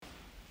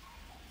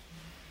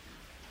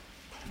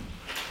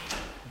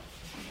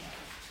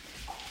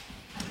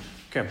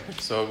Okay,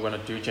 so we're going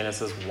to do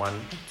Genesis 1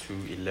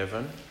 to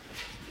 11.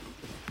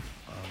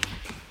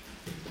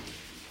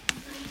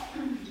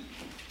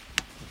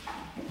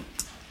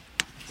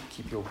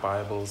 Keep your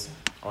Bibles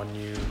on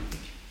you.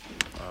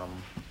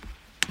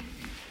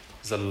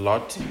 There's a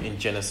lot in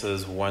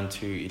Genesis 1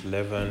 to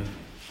 11.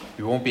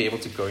 We won't be able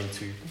to go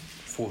into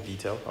full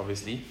detail,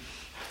 obviously,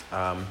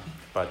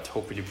 but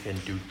hopefully we can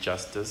do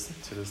justice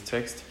to this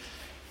text.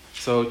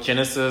 So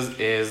Genesis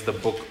is the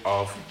book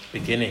of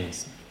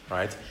beginnings,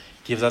 right?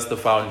 Gives us the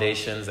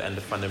foundations and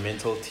the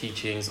fundamental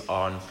teachings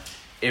on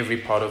every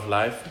part of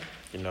life,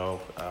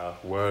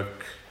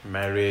 work,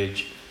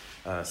 marriage,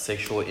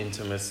 sexual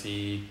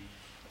intimacy,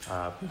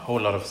 a whole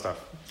lot of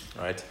stuff,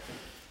 right?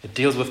 It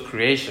deals with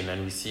creation,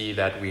 and we see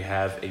that we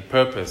have a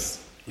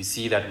purpose. We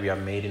see that we are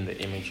made in the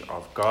image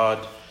of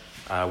God.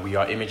 We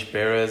are image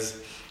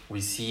bearers. We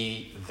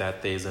see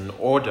that there's an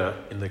order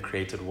in the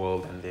created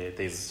world, and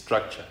there's a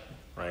structure,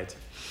 right?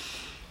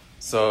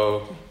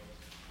 So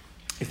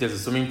if there's a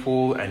swimming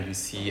pool and you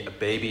see a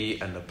baby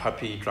and a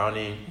puppy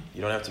drowning,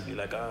 you don't have to be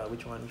like,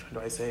 which one do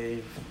I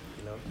save?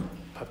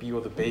 Puppy or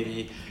the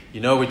baby?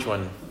 You know which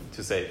one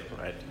to save,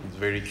 right? It's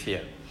very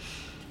clear.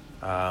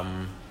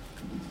 The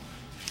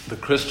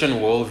Christian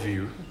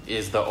worldview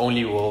is the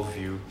only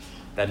worldview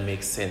that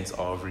makes sense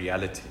of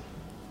reality,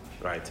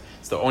 right?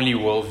 It's the only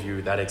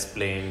worldview that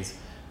explains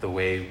the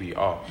way we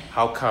are.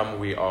 How come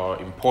we are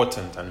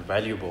important and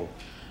valuable?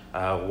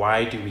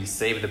 Why do we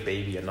save the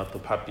baby and not the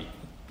puppy,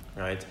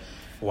 right?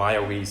 Why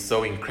are we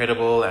so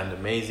incredible and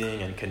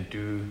amazing and can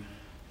do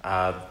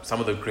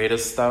some of the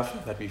greatest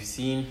stuff that we've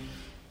seen?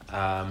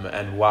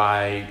 And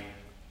why,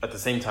 at the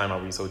same time,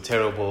 are we so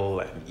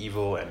terrible and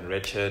evil and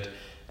wretched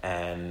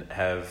and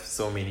have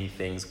so many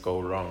things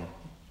go wrong,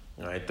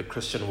 right? The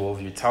Christian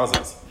worldview tells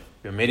us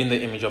we're made in the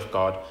image of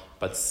God,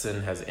 but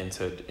sin has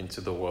entered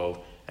into the world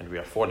and we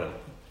are fallen.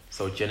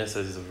 So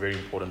Genesis is a very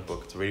important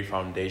book. It's very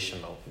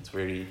foundational. It's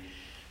very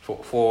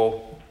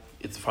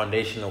it's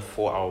foundational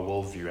for our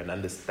worldview and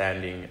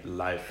understanding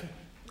life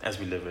as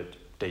we live it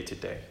day to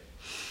day.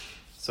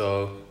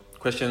 So,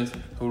 questions?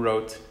 Who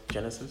wrote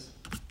Genesis?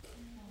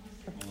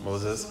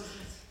 Moses.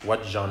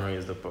 What genre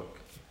is the book?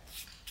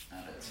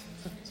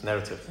 It's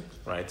narrative,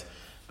 right?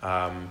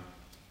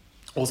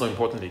 Also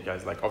importantly,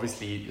 guys,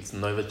 obviously it's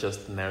never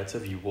just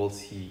narrative. You will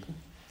see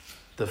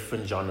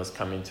different genres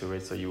come into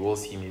it. So you will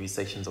see maybe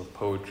sections of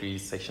poetry,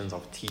 sections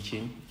of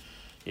teaching.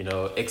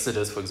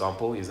 Exodus, for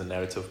example, is a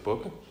narrative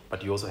book,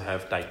 but you also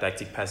have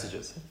didactic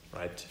passages,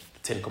 right? The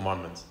Ten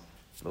Commandments.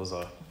 Those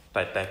are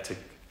didactic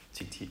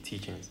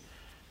teachings.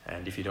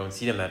 And if you don't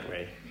see them that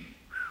way,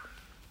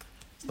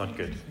 it's not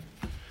good.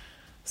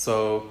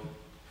 So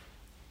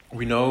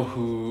we know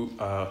who,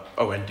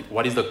 and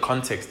what is the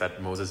context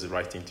that Moses is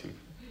writing to?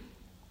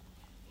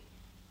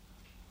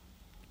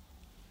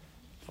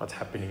 What's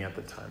happening at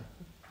the time?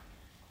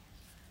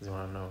 Does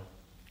anyone want to know?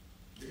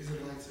 The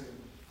Israelites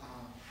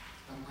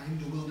are in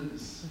the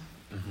wilderness,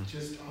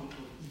 just out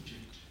of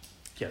Egypt.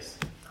 Yes,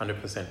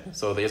 100%.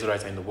 So the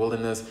Israelites are in the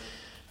wilderness.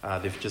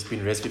 They've just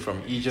been rescued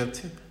from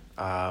Egypt.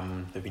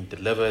 They've been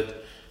delivered,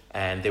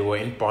 and they were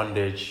in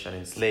bondage and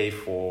enslaved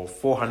for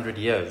 400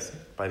 years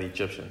by the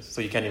Egyptians.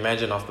 So you can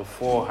imagine after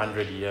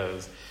 400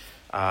 years,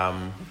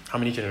 how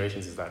many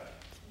generations is that?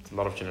 It's a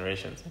lot of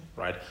generations,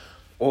 right?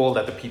 All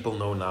that the people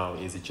know now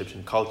is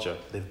Egyptian culture.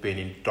 They've been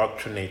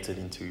indoctrinated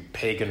into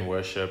pagan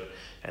worship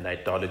and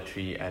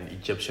idolatry and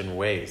Egyptian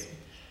ways,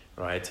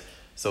 right?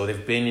 So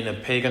they've been in a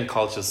pagan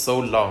culture so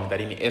long that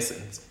in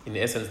essence,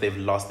 they've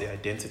lost their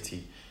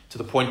identity to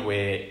the point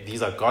where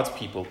these are God's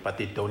people, but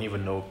they don't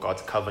even know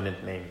God's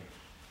covenant name,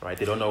 right?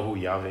 They don't know who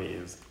Yahweh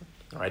is,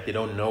 right? They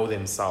don't know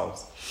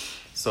themselves.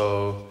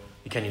 So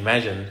you can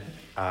imagine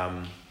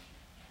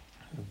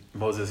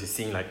Moses is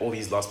seeing all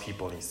these lost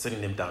people, and he's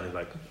sitting them down. He's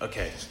like,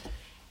 okay,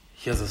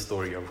 here's a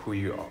story of who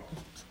you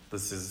are.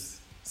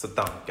 Sit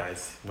down,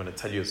 guys. I'm going to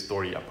tell you a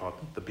story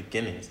about the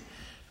beginnings,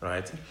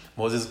 right?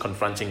 Moses is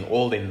confronting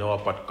all they know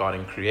about God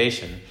and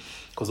creation,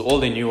 because all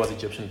they knew was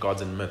Egyptian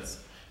gods and myths,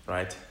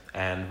 right?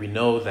 And we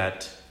know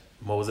that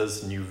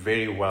Moses knew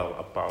very well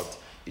about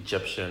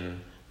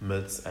Egyptian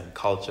myths and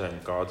culture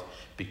and God,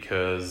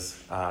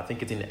 because I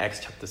think it's in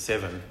Acts chapter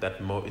 7 that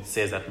it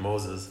says that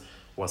Moses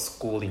was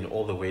schooled in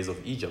all the ways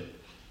of Egypt,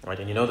 right?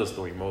 And you know the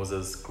story.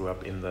 Moses grew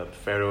up in the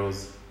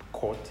Pharaoh's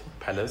court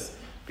palace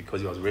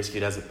because he was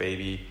rescued as a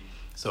baby.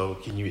 So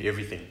he knew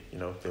everything,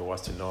 there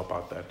was to know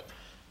about that.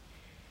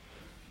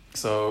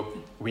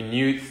 So we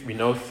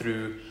know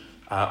through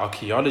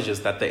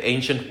archaeologists that what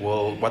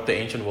the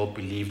ancient world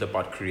believed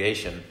about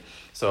creation.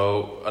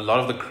 So a lot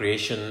of the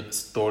creation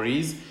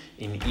stories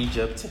in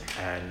Egypt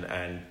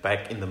and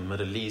back in the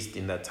Middle East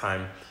in that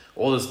time,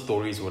 all the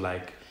stories were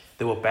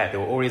they were bad. They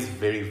were always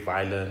very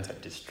violent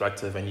and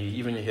destructive, and you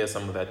even hear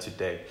some of that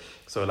today.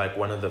 So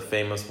one of the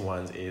famous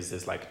ones is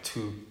there's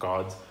two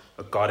gods,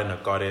 a god and a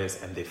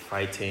goddess, and they're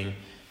fighting,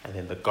 and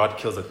then the god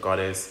kills the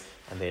goddess,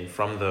 and then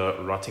from the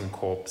rotting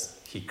corpse,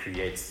 he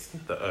creates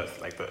the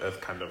earth. The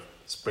earth kind of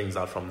springs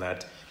out from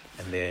that,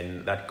 and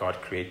then that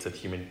god created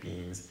human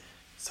beings.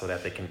 so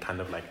that they can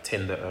kind of like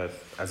tend the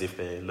earth as if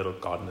they're little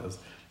gardeners.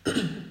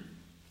 And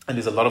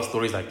there's a lot of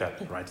stories like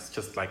that, right? It's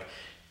just like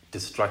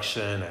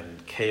destruction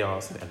and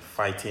chaos and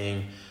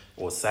fighting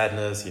or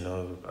sadness.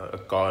 A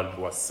god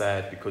was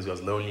sad because he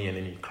was lonely, and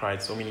then he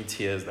cried so many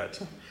tears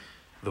that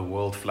the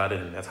world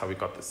flooded, and that's how we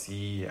got the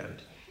sea,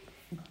 and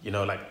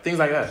like things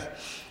like that.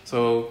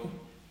 So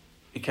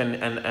it can,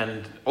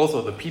 and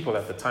also the people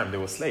at the time, they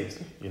were slaves,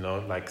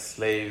 like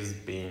slaves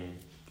being,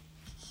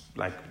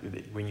 like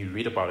when you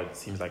read about it, it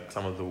seems like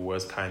some of the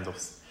worst kinds of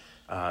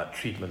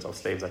treatments of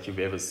slaves that you've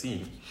ever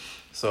seen.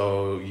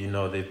 So,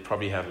 they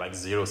probably have like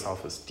zero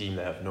self-esteem,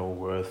 they have no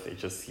worth, they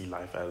just see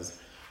life as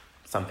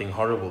something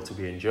horrible to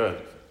be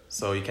endured.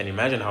 So you can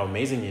imagine how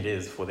amazing it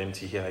is for them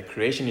to hear that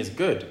creation is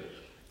good,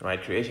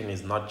 right? Creation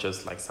is not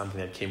just like something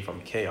that came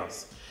from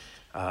chaos.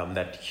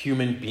 That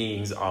human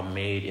beings are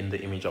made in the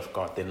image of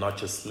God. They're not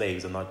just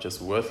slaves, they're not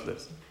just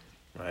worthless,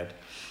 right?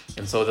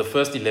 And so the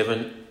first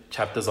 11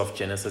 chapters of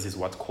Genesis is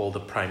what's called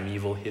the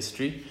primeval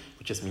history,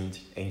 which just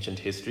means ancient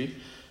history.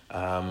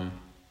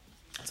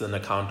 It's an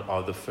account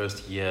of the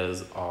first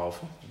years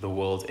of the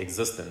world's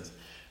existence,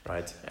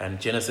 right? And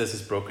Genesis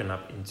is broken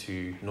up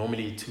into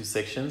normally 2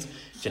 sections.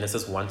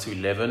 Genesis 1 to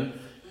 11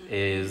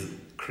 is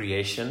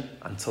creation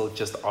until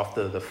just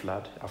after the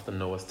flood, after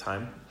Noah's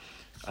time,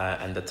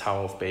 and the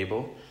Tower of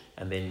Babel.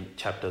 And then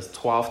chapters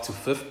 12 to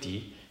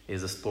 50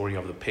 is the story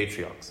of the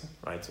patriarchs,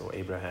 right? So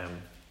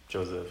Abraham,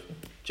 Joseph,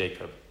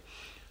 Jacob.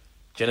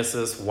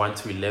 Genesis 1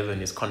 to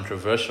 11 is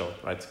controversial,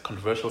 right?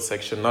 Controversial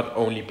section, not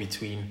only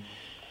between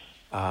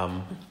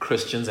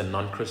Christians and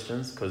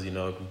non-Christians, because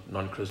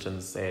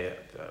non-Christians say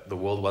the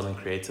world wasn't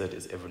created,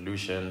 it's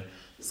evolution,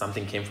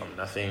 something came from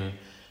nothing,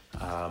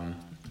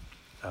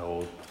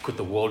 or could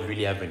the world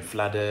really have been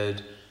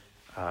flooded?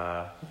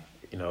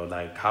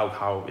 Like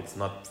how it's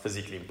not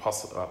physically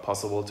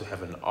possible to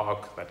have an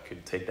ark that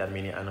could take that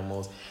many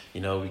animals. We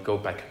go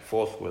back and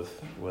forth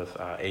with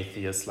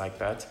atheists like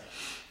that.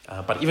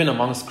 But even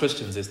amongst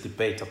Christians, there's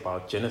debate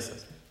about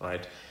Genesis,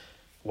 right?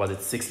 Was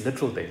it 6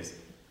 literal days?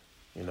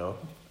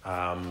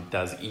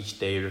 Does each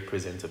day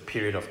represent a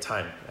period of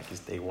time? Like is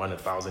day 1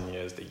 1,000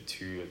 years, day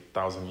 2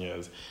 1,000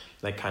 years,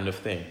 that kind of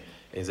thing?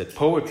 Is it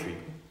poetry,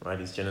 right?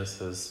 Is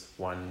Genesis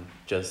 1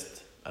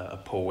 just a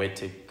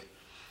poetic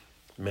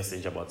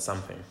message about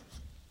something?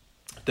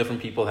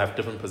 Different people have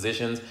different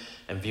positions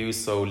and views,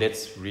 so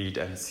let's read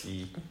and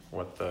see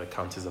what the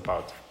account is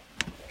about.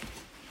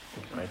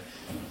 Right?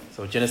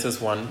 So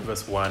Genesis 1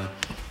 verse 1,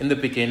 in the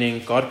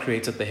beginning God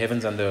created the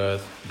heavens and the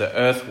earth. The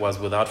earth was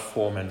without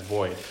form and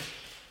void,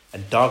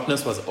 and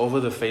darkness was over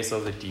the face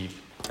of the deep,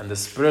 and the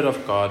Spirit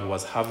of God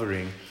was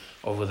hovering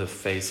over the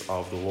face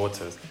of the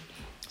waters.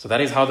 So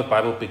that is how the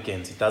Bible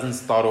begins. It doesn't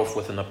start off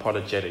with an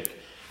apologetic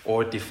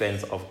or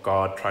defense of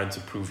God trying to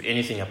prove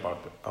anything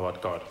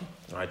about God.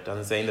 Right? It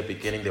doesn't say in the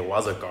beginning there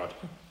was a God.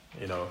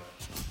 In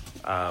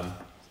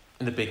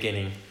the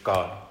beginning,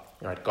 God.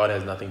 Right? God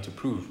has nothing to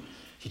prove.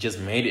 He just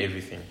made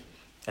everything.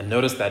 And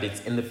notice that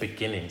it's in the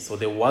beginning. So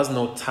there was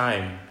no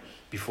time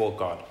before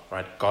God.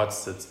 Right? God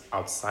sits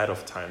outside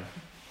of time.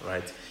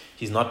 Right?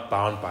 He's not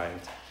bound by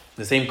it.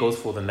 The same goes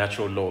for the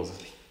natural laws.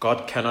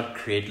 God cannot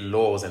create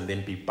laws and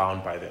then be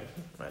bound by them.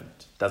 Right?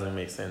 It doesn't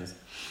make sense.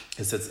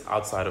 He sits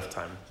outside of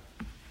time.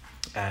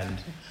 And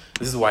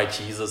this is why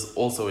Jesus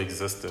also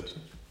existed.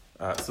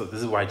 So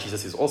this is why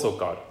Jesus is also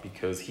God,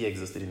 because he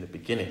existed in the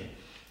beginning.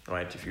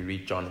 Right? If you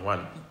read John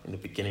 1, in the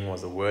beginning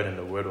was the Word, and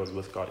the Word was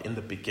with God. In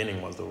the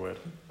beginning was the Word.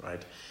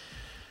 Right?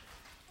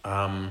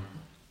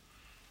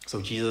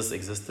 So Jesus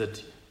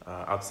existed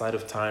outside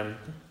of time.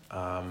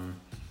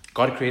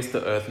 God creates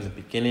the earth in the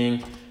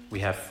beginning.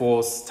 We have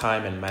force,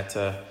 time, and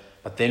matter.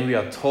 But then we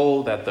are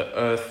told that the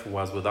earth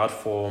was without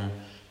form,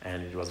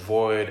 and it was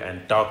void,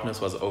 and darkness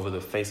was over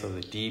the face of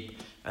the deep,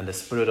 and the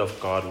Spirit of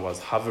God was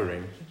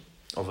hovering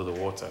over the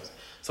waters.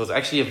 So it's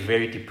actually a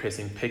very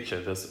depressing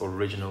picture, this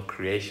original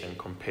creation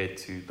compared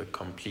to the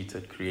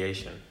completed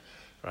creation,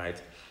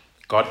 right?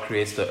 God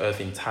creates the earth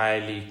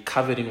entirely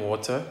covered in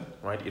water,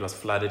 right? It was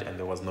flooded and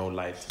there was no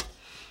light.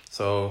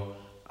 So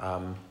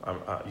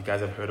you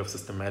guys have heard of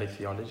systematic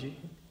theology?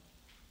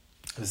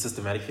 The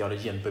systematic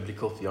theology and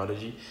biblical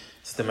theology.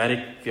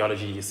 Systematic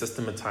theology is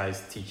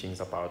systematized teachings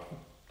about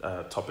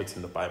topics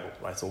in the Bible,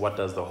 right? So what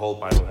does the whole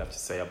Bible have to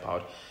say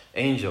about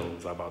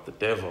angels, about the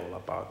devil,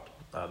 about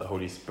the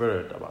Holy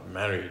Spirit, about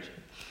marriage?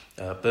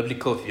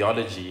 Biblical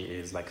theology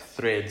is like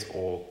threads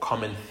or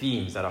common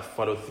themes that are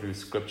followed through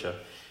Scripture,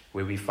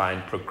 where we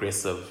find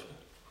progressive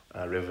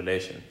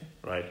revelation,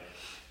 right?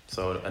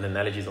 So an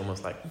analogy is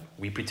almost like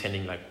we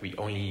pretending like we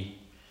only,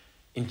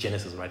 in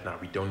Genesis right now,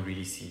 we don't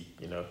really see,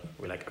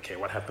 we're like, okay,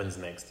 what happens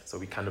next? So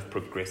we're kind of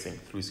progressing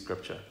through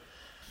Scripture.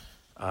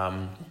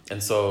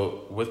 And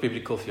so with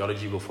biblical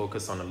theology, we'll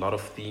focus on a lot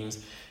of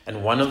themes.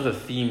 And one of the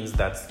themes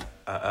that's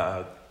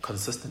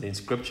consistent in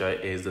Scripture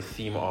is the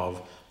theme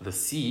of the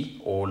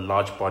sea or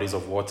large bodies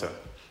of water,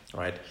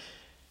 right?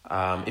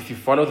 If you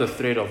follow the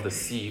thread of the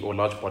sea or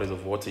large bodies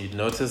of water, you'd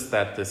notice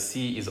that the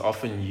sea is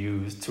often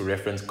used to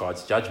reference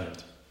God's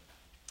judgment.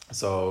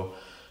 So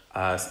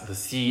The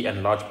sea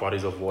and large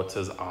bodies of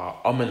waters are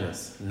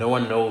ominous. No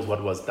one knows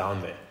what was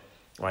down there,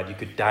 right? You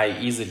could die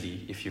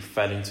easily if you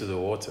fell into the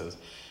waters.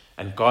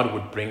 And God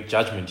would bring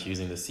judgment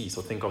using the sea.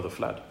 So think of the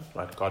flood,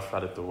 right? God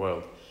flooded the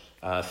world.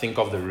 Think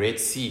of the Red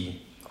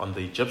Sea on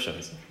the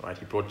Egyptians, right?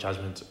 He brought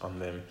judgment on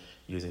them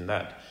using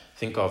that.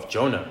 Think of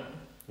Jonah,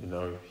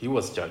 he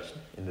was judged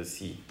in the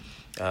sea.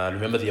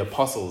 Remember the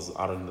apostles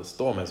out in the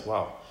storm as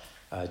well.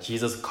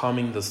 Jesus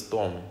calming the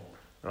storm,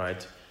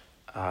 right?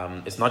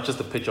 It's not just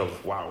a picture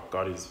of, wow,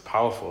 God is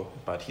powerful,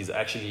 but he's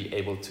actually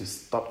able to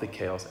stop the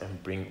chaos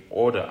and bring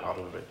order out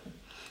of it.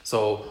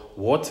 So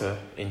water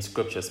in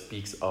scripture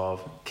speaks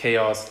of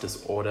chaos,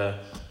 disorder,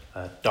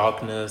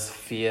 darkness,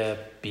 fear,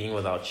 being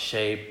without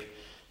shape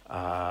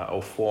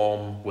or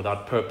form,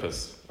 without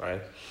purpose,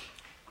 right?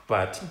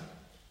 But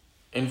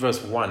in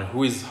verse 1,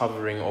 who is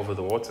hovering over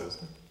the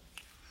waters?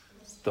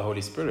 The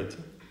Holy Spirit,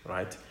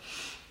 right?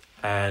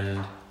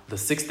 And the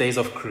 6 days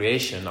of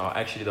creation are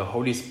actually the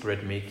Holy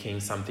Spirit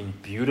making something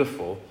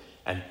beautiful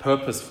and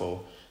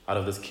purposeful out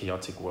of this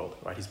chaotic world,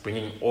 right? He's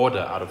bringing order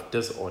out of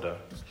disorder.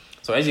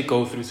 So as you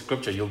go through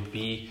scripture, you'll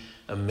be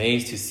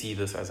amazed to see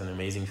this as an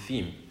amazing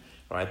theme,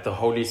 right? The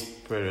Holy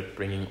Spirit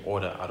bringing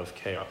order out of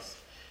chaos.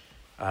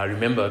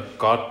 Remember,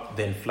 God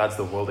then floods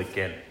the world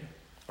again,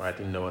 right?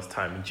 In Noah's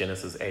time, in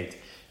Genesis 8.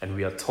 And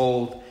we are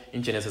told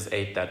in Genesis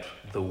 8 that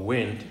the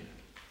wind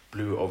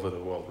blew over the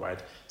world,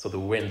 right? So the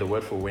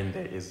word for wind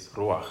there is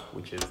ruach,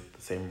 which is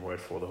the same word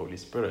for the Holy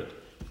Spirit.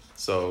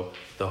 So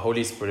the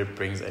Holy Spirit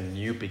brings a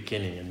new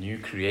beginning, a new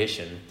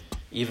creation,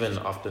 even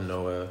after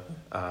Noah,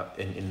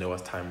 in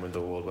Noah's time when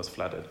the world was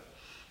flooded.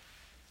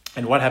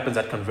 And what happens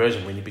at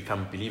conversion when you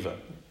become a believer,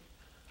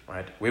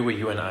 right? Where were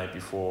you and I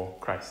before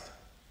Christ?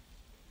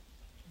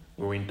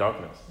 We were in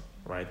darkness,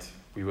 right?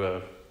 We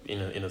were, in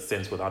a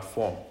sense, without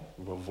form.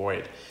 We were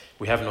void.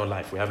 We have no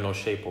life. We have no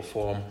shape or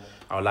form.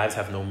 Our lives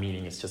have no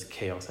meaning. It's just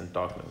chaos and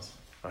darkness,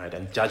 right?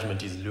 And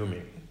judgment is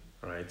looming,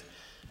 right?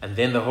 And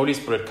then the Holy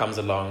Spirit comes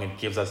along and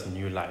gives us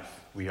new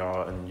life. We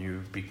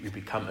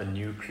become a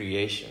new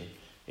creation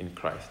in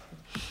Christ.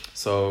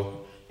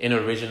 So in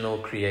original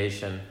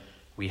creation,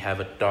 we have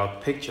a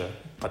dark picture,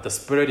 but the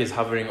Spirit is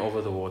hovering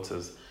over the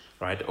waters,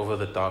 right? Over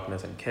the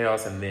darkness and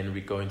chaos. And then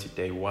we go into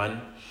day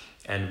 1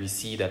 and we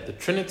see that the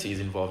Trinity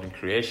is involved in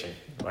creation,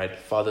 right?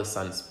 Father,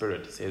 Son,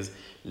 Spirit. It says,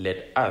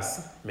 let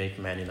us make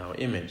man in our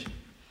image.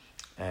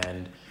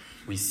 And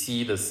we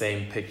see the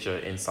same picture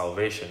in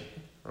salvation,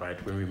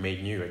 right? When we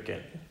made new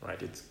again, right?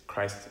 It's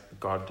Christ,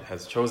 God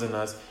has chosen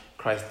us,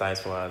 Christ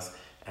dies for us,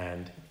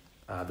 and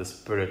the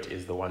Spirit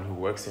is the one who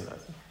works in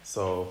us.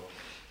 So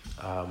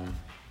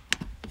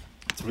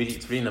it's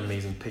really an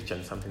amazing picture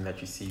and something that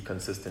you see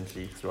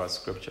consistently throughout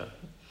Scripture.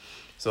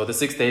 So the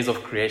 6 days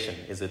of creation,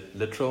 is it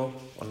literal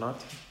or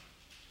not?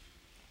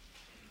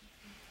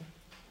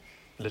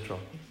 Literal.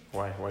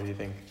 Why? Why do you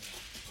think?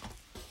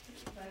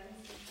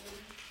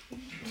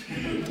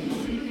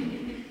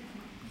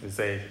 They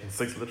say in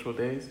 6 literal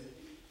days?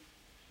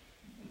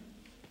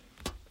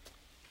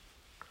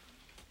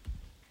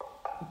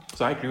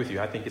 So I agree with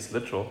you. I think it's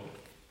literal.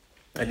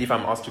 And if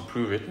I'm asked to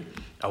prove it,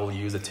 I will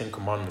use the 10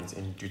 Commandments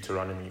in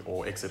Deuteronomy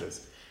or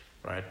Exodus,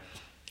 right?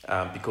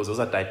 Because those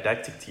are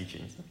didactic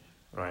teachings,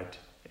 right?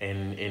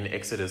 In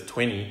Exodus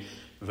 20,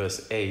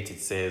 verse 8,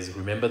 it says,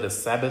 remember the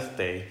Sabbath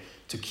day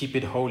to keep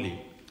it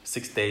holy.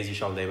 6 days you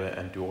shall labor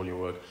and do all your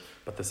work,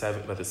 but the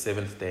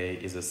seventh day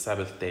is a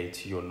Sabbath day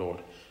to your Lord.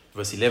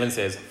 Verse 11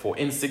 says, for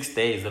in 6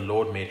 days the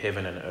Lord made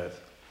heaven and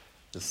earth,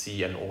 the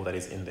sea and all that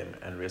is in them,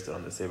 and rested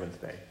on the 7th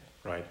day,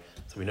 right?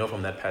 So we know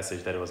from that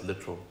passage that it was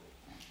literal.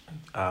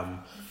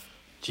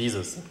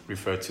 Jesus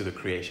referred to the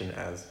creation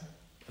as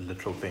a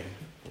literal thing,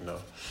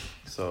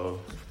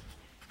 So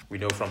we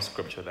know from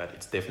scripture that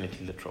it's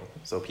definitely literal.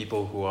 So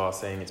people who are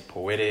saying it's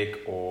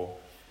poetic or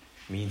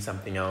mean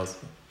something else,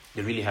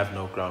 they really have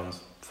no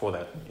grounds for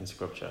that in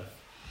scripture.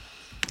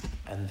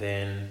 And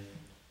then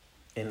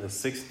in the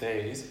 6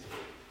 days,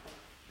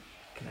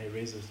 can I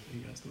erase this? Are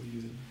you guys still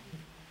using it?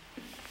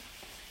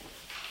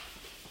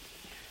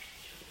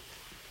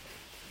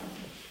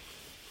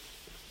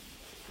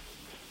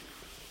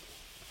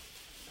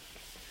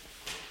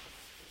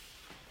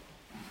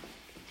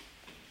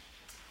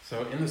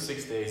 So in the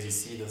 6 days, you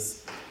see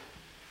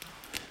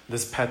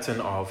this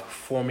pattern of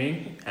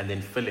forming and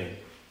then filling,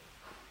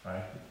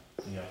 right?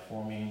 So you have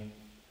forming,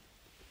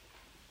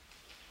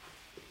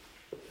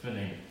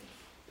 filling,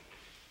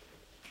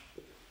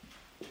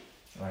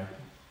 right?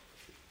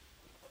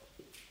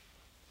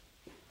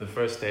 The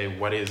first day,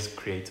 what is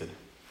created?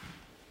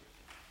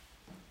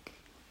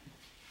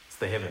 It's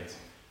the heavens,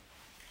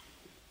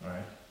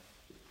 right?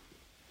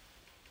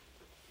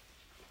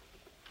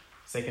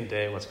 Second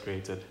day, what's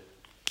created?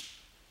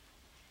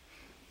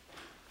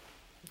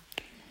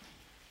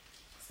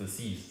 The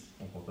seas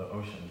or the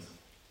oceans.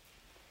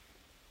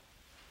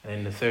 And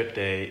then the third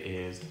day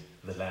is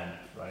the land,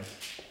 right?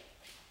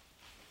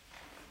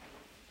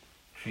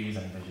 Trees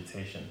and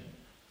vegetation.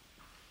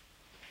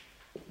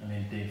 And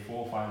then day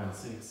 4, 5, and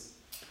 6,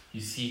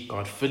 you see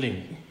God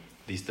filling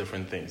these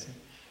different things,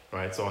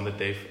 right? So on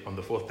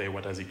the fourth day,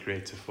 what does he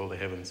create to fill the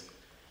heavens?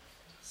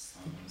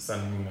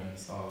 Sun, moon, and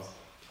stars.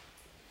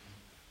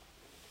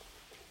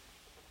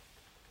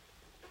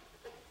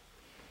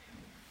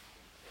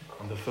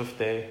 On the fifth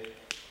day,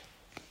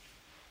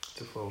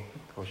 to fill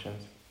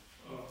oceans.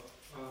 I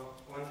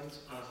wanted to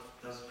ask,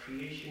 does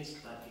creation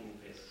start in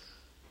verse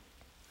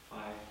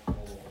 5 or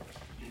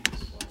in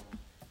this one?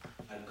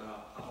 Like, I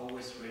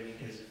always read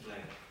it as if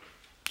like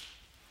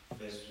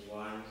verse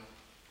 1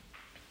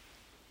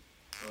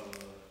 to,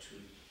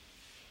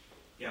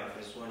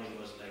 verse 1 it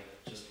was like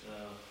just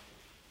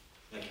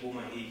like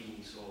Boma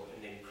Hagin, so,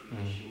 and then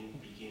creation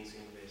begins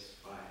in verse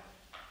 5.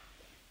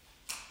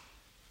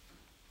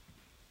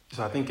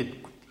 So I think it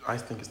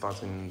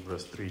starts in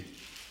verse 3.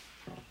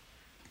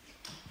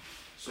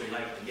 So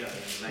light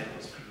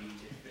was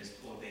created first,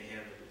 or the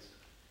heavens.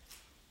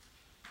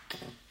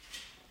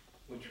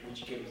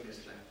 Which came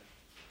first, like,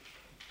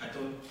 I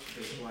thought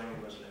verse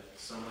 1 was like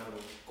somebody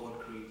of God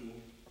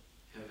creating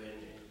heaven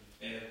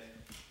and earth.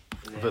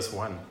 And Verse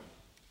 1.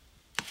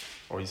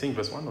 Or you saying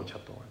verse 1 or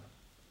chapter 1?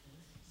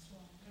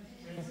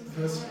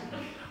 Verse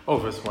Oh,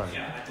 verse 1.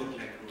 Yeah, I thought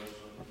like it was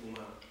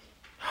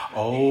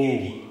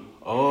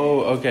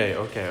Oh, okay.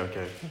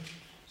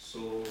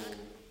 So,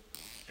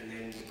 and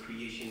then the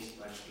creation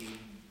starts in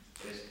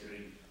verse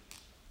 3.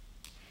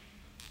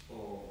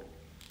 Or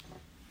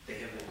the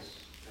heavens,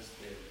 that's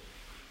the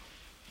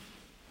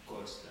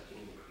God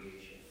starting the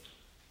creation.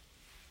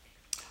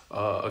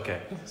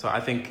 Okay. So I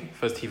think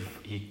first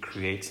he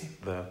creates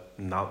the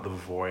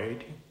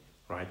void,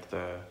 right?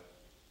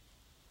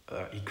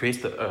 He creates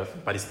the earth,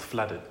 but it's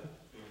flooded,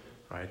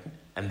 right?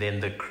 And then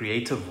the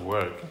creative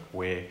work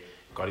where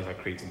God is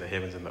like creating the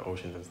heavens and the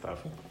oceans and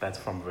stuff. That's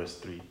from verse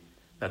 3.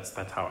 That's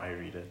how I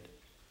read it.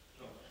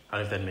 I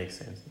don't know if that makes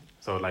sense.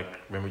 So like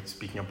when we're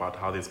speaking about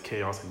how there's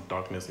chaos and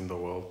darkness in the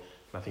world,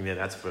 nothing there,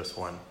 that's verse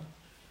 1.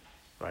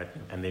 Right?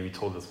 And then we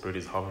told the Spirit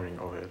is hovering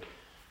over it.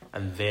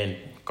 And then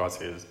God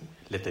says,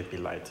 let there be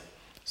light.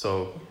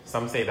 So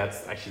some say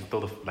that's actually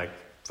still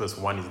verse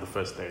 1 is the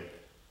first day.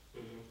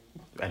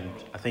 And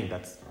I think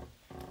that's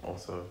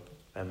also,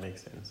 that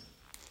makes sense.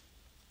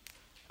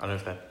 I don't know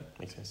if that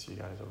makes sense to you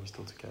guys. Are we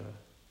still together?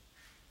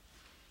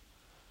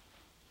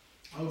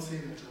 I would say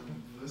that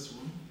verse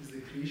 1 is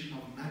the creation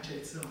of matter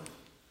itself.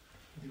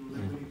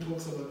 Like when he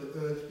talks about the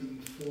earth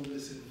being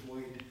formless and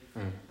void,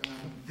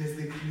 there's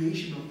the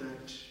creation of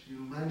that.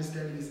 My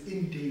understanding is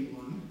in day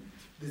 1,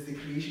 there's the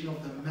creation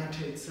of the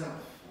matter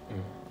itself.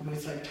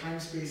 It's like time,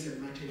 space,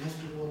 and matter. It has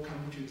to all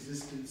come into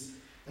existence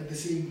at the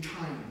same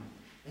time.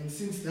 And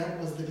since that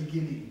was the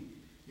beginning,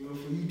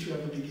 for you to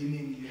have a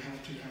beginning, you have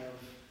to have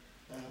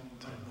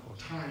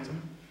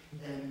time,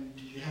 and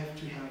you have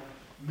to have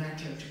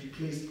matter to be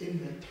placed in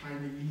that time,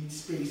 and you need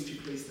space to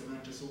place the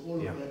matter. So all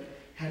of that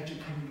had to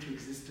come into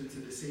existence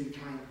at the same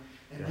time,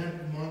 and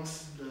that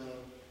marks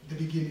the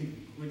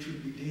beginning, which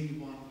would be day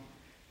 1.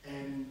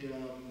 And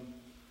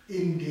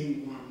in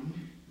day 1,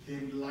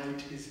 then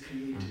light is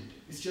created.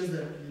 It's just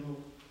that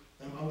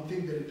I would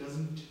think that it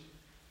doesn't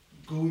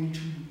go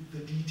into the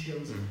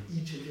details of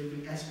each and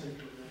every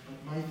aspect of that.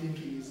 But my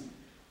thinking is,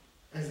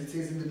 as it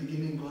says in the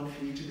beginning, God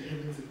created the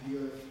heavens and the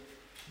earth.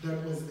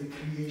 That was the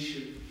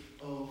creation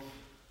of,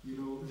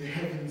 the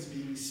heavens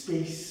being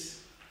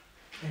space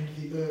and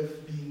the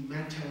earth being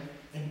matter,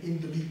 and in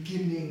the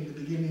beginning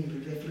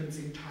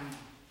referencing time.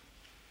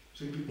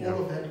 So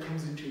all of that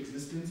comes into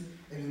existence,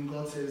 and then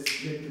God says,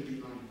 let there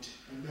be light.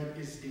 And that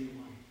is day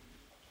 1.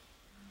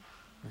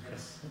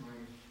 That's my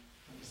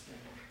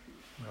understanding.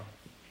 Well,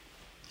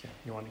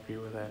 you want to agree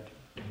with that?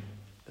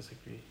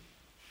 Disagree?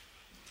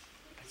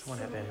 Someone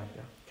had their hand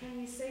up, Can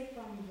you say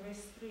from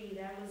verse 3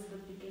 that was the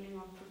beginning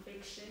of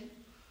perfection?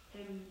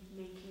 Him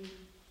making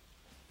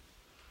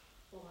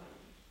or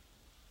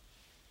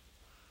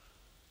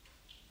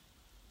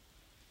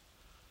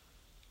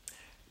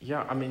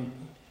Yeah, I mean,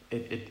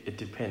 it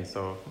depends.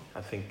 So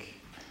I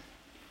think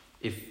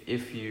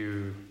if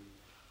you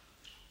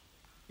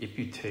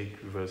take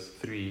verse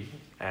 3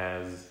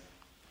 as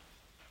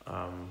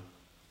I'm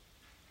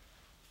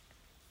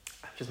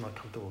just not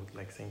comfortable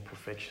with saying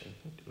perfection,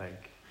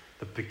 like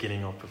the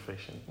beginning of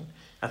perfection.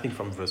 I think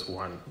from verse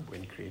 1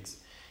 when he creates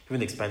even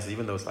the expanses,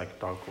 even though it's like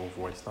dark or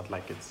void, it's not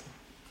like it's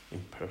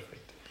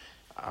imperfect.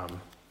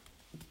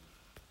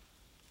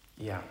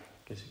 Yeah, I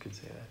guess you could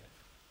say that.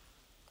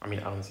 I mean,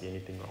 I don't see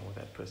anything wrong with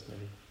that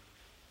personally.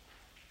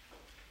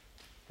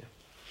 Yeah.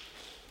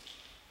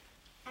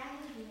 I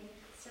have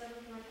sort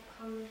of like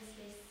comments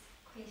this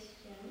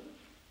question.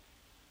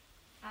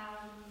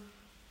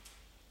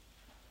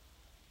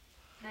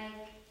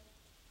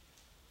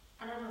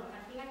 I don't know, I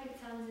feel like it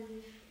sounds as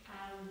if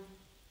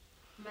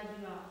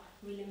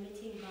we're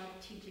limiting God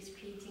to just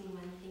creating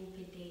one thing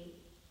per day.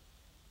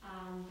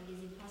 But is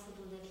it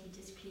possible that he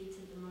just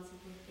created the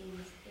multiple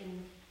things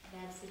in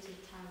that such a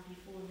time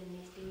before the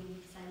next day we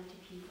decided to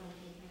create one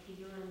thing? Like, if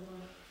you're on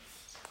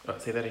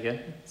Say that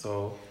again.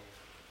 So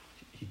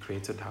he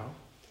created how?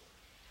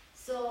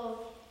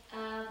 So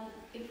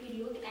if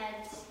we look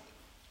at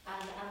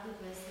the other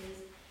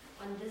verses,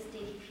 on this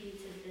day he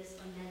created this,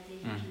 on that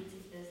day he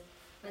created this.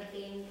 But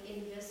saying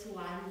in verse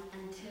 1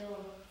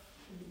 until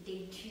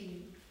day 2,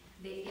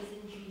 there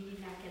isn't really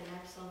like a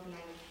lapse of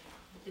like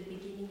the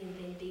beginning and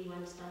then day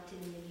 1 started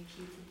and then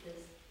repeated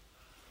this.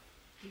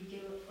 Do you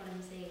get what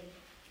I'm saying?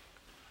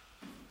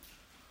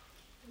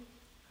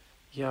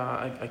 Yeah,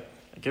 I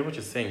get what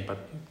you're saying, but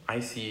I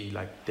see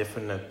like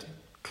definite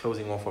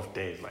closing off of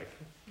days. Like,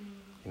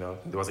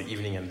 there was an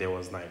evening and there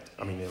was night.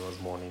 I mean, there was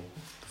morning,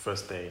 the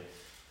first day.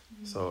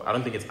 So I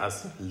don't think it's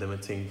us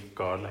limiting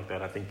God like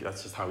that. I think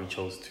that's just how He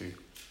chose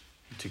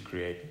to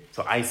create.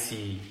 So I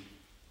see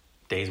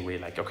days where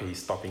like, okay,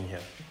 He's stopping here,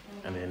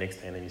 and then the next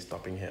day, and then He's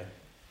stopping here.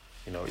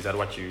 Is that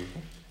what you?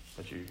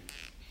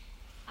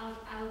 I'll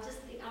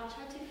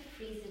try to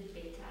phrase it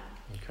better.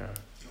 Okay.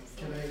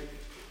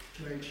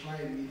 Can I try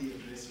and maybe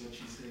address what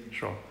she's saying?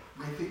 Sure.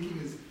 My thinking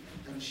is,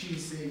 and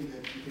she's saying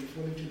that you can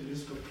fall into the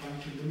risk of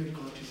trying to limit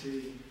God to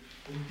say,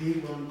 on day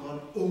 1,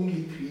 God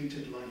only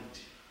created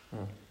light.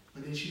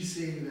 But then she's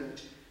saying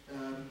that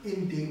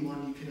in day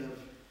 1 you could have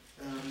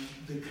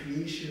the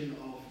creation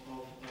of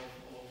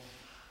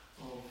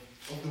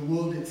the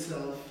world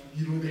itself,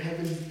 the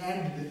heavens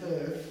and the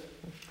earth,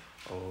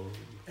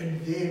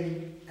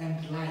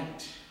 and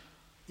light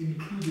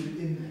included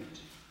in that.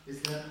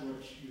 Is that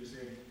what you're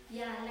saying?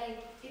 Yeah,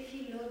 like if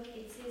you look,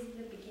 it says in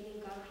the beginning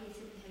God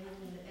created the heaven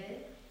and the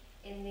earth,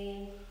 and then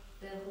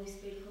the Holy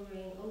Spirit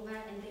hovering over,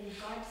 and then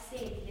God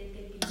said, let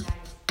there be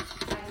light.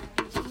 Like,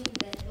 which means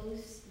that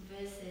those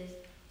verses,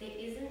 there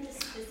isn't a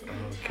specific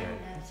time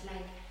lapse,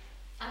 like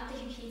after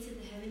He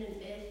created the heaven and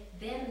earth,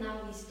 then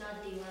now we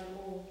start day 1,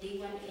 or day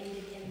 1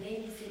 ended, and then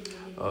He said, let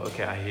there be light.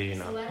 Okay, I hear you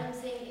now. So what I'm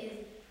saying is,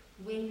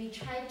 when we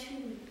try to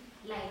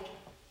like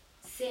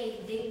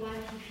say day 1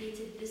 He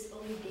created this,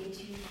 only day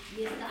 2,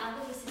 yes, the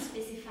other was to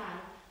specify,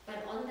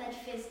 but on that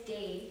first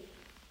day,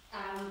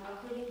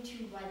 according to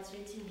what's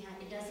written here,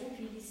 it doesn't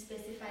really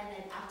specify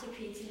that after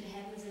creating the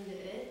heavens and the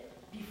earth,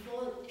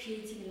 before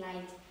creating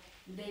light,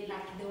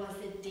 there was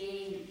a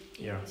day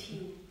in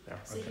between.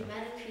 Yeah, so He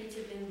might have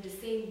created them the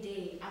same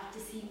day after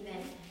seeing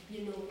that,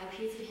 I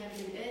created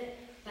heaven and earth,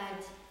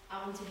 but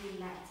I want to be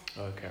light.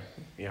 Okay.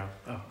 Yeah.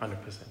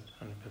 100%.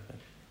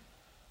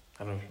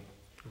 I don't know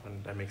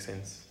if that makes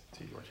sense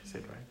to what you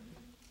said, right?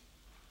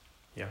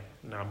 Yeah.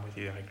 No, I'm with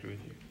you. I agree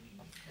with you.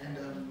 And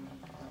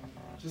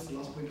just the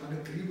last point, I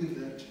agree with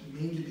that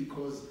mainly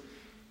because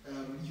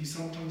you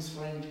sometimes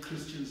find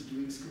Christians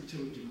doing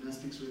scriptural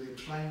gymnastics where they're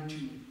trying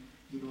to,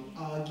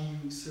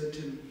 argue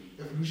certain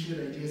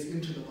evolutionary ideas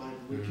into the Bible,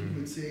 where people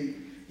would say,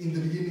 in the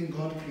beginning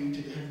God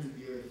created the heavens and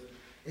the earth,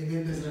 and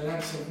then there's a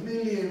lapse of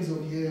millions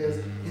of years,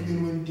 and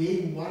then when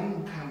day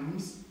 1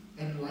 comes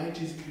and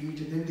light is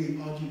created, then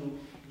they argue,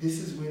 this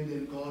is when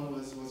then God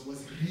was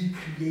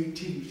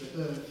recreating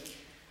the earth,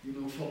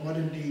 for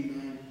modern day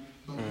man.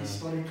 But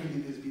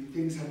historically, there's been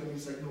things happening.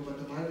 It's like, no, but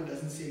the Bible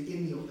doesn't say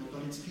any of that.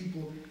 But it's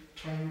people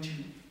trying to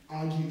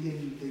argue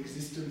in the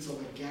existence of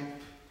a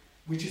gap,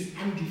 which is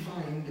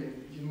undefined, and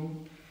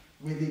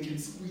where they can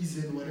squeeze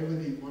in whatever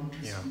they want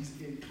to squeeze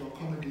in to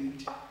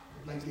accommodate,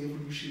 like the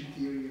evolution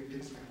theory and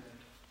things like that.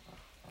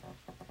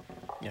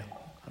 Yeah,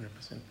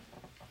 100%.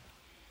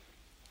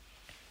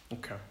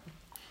 Okay.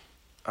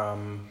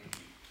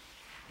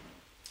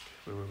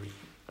 Where were we?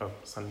 Oh,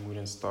 sun, moon,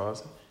 and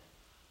stars.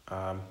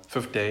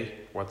 5th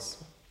day, what's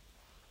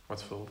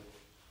filled?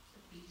 The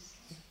beasts.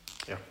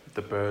 Yeah,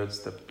 the birds,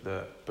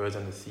 the birds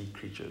and the sea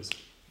creatures.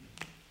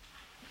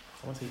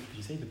 Someone say, did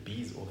you say the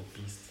bees or the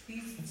beasts?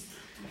 Beasts.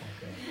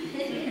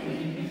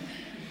 Okay.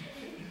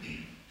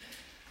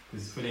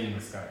 It's filling in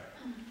the sky.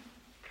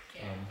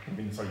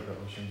 The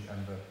oceans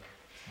and the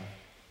sky.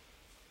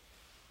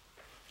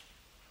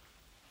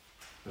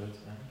 Birds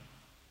and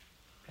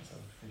plus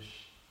other fish,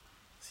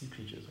 sea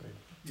creatures, right?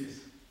 Yes.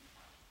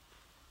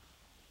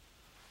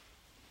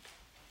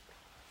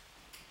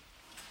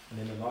 And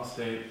then the last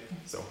day,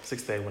 so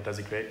 6th day, what does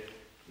He create?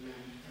 Land,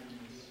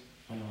 animals.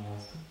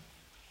 Animals.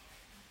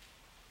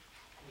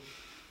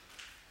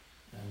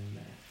 And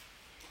man.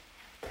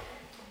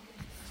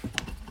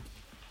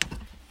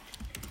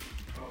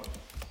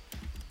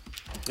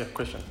 Yeah,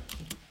 question.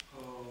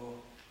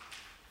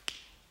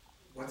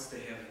 What's the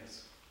heavens?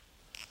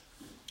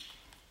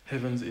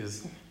 Heavens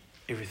is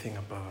everything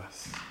above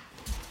us.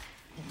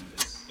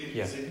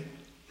 Yeah. Isn't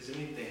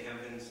it the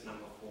heavens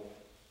number 4?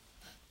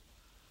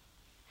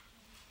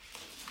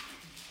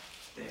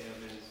 The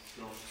heavens,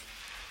 no.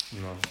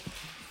 No.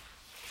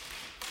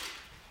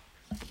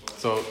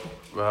 So,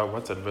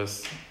 what's at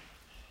verse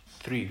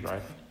 3,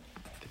 right?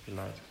 Let it be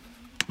light.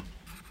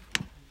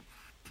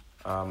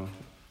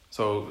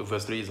 So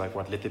verse 3 is like,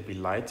 what? Let it be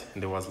light,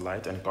 and there was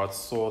light, and God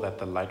saw that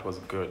the light was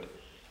good,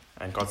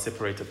 and God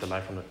separated the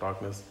light from the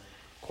darkness,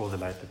 called the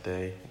light the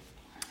day,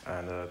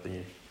 and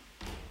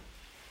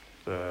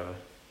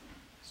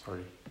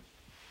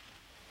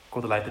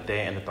called the light the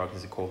day, and the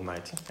darkness He called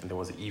night, and there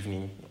was an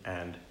evening,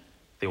 and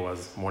there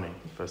was morning,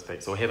 first day.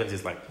 So heavens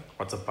is like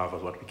what's above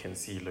us, what we can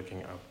see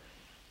looking up.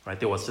 Right?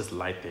 There was just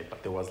light there,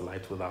 but there was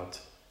light without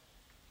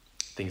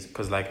things.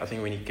 Because like I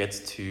think when He gets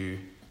to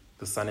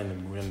the sun and the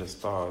moon and the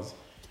stars,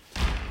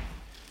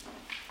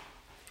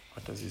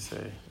 what does He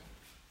say?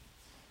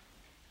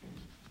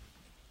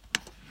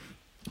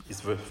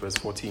 is verse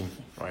 14,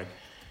 right?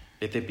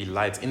 Let there be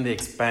lights in the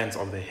expanse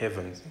of the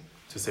heavens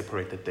to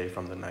separate the day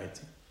from the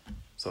night.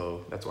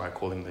 So that's why I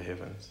call them the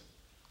heavens.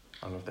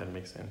 I don't know if that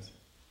makes sense.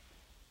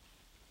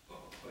 Oh,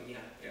 yeah.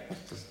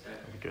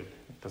 That'd be good.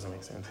 It doesn't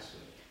make sense.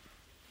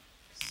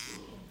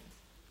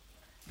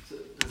 So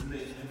doesn't the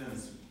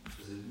heavens,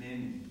 does it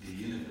mean the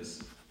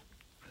universe?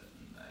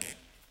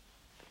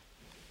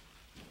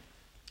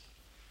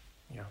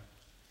 Yeah.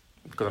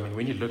 Because,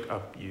 when you look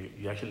up,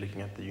 you're actually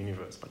looking at the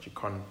universe, but you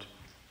can't...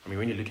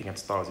 when you're looking at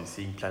stars, you're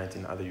seeing planets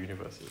in other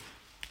universes.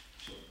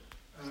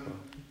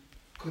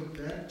 Could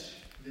that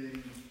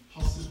then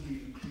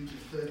possibly include the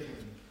third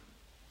heaven?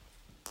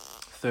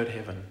 Third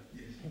heaven?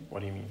 Yes. What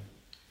do you mean?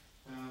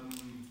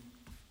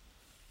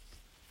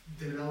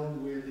 The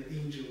realm where the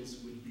angels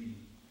would be.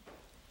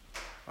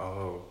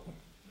 Oh.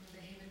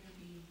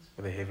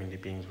 Where the heavenly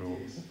beings rule.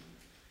 Yes.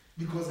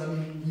 Because,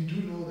 we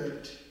do know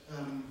that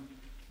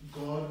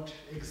God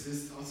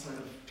exists outside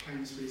of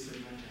time, space,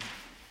 and matter.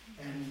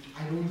 And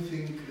I don't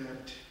think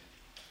that...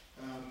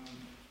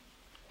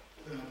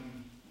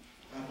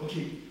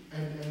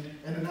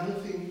 and another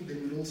thing that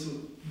we also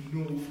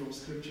know from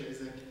Scripture is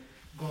that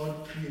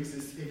God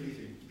pre-exists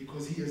everything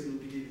because He has no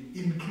beginning,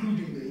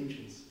 including the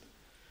angels.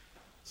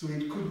 So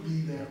it could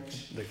be that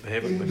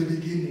in the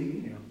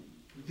beginning,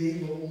 they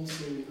were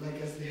also,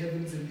 like as the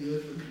heavens and the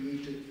earth were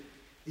created,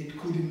 it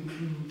could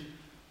include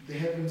the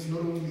heavens,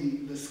 not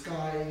only the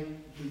sky,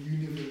 the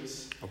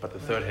universe, but the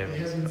third heavens.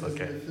 The heavens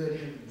Okay. as the third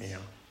heavens.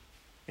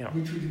 Yeah.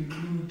 Which would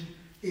include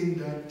in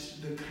that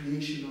the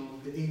creation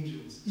of the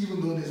angels,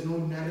 even though there's no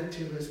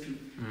narrative as to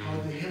how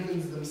the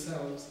heavens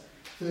themselves,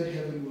 third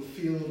heaven, were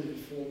filled and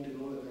formed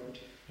and all of that,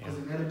 because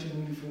the narrative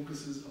only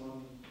focuses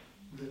on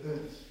the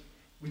earth,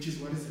 which is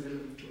what is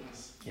relevant to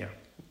us.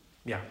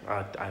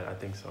 I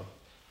think so.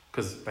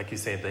 Because, like you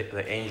said,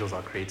 the angels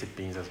are created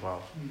beings as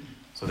well.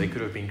 So they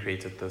could have been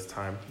created this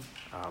time,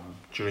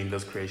 during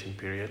this creation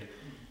period.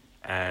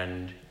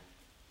 And,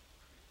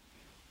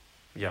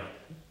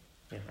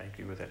 I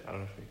agree with that. I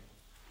don't know if you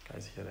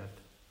guys hear that.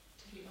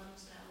 To be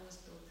honest, I always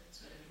thought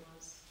that's what it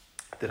was.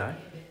 Did I?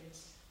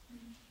 Heavens.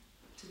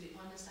 To be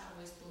honest, I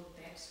always thought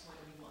that's what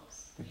it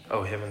was.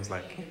 Oh, heavens,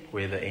 like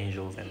where the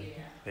angels and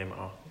them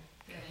are.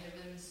 The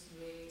heavens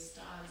where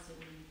stars and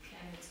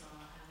planets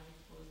are,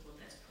 I always thought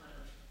that's part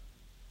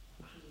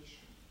of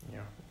creation.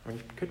 Yeah,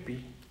 it could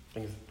be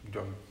things we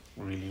don't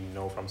really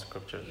know from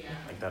Scripture Yeah.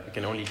 like that. We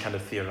can only kind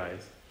of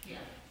theorize. Yeah.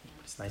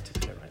 It's nice to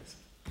theorize.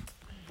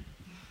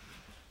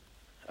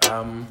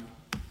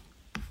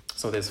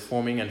 So there's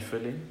forming and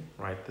filling,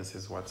 right? This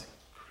is what's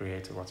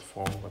created, what's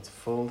formed, what's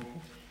filled.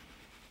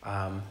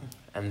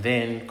 And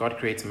then God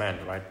creates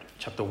man, right?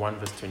 Chapter 1,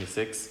 verse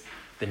 26.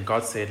 Then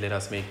God said, let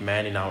us make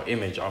man in our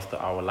image after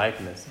our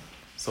likeness.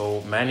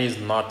 So man is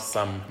not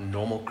some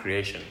normal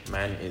creation.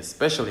 Man is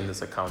special in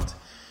this account.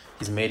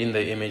 He's made in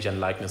the image and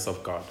likeness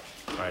of God,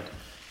 right?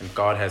 And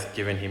God has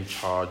given him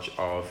charge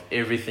of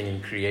everything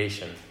in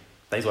creation.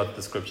 That is what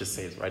the Scripture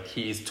says, right?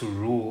 He is to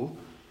rule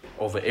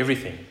over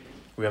everything.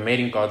 We are made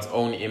in God's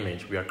own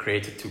image. We are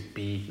created to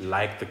be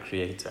like the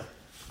Creator,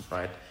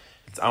 right?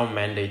 It's our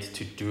mandate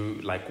to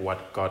do like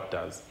what God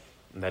does,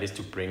 and that is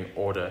to bring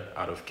order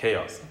out of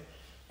chaos.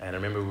 And I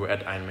remember we were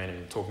at Iron Man and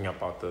we were talking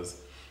about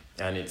this,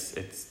 and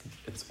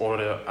it's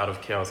order out of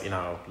chaos in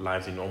our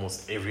lives in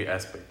almost every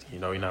aspect.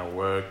 In our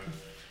work,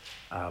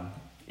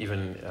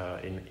 even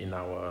in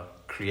our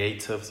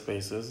creative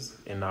spaces,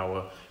 in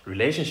our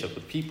relationship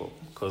with people.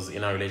 Because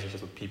in our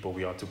relationships with people,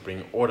 we are to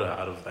bring order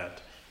out of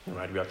that.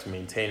 Right, we have to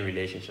maintain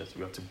relationships.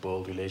 We have to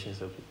build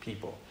relationships with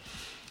people.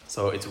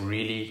 So it's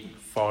really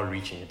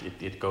far-reaching.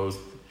 It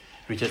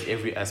reaches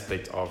every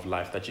aspect of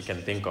life that you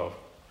can think of.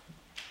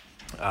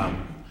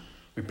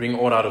 We bring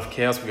order out of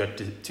chaos. We are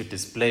to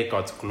display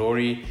God's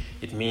glory.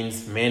 It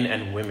means men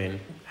and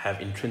women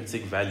have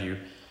intrinsic value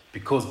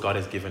because God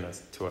has given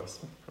us to us.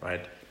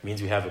 Right, it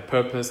means we have a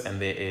purpose, and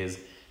there is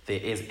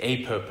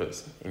a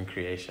purpose in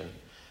creation.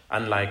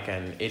 Unlike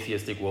an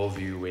atheistic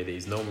worldview where there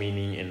is no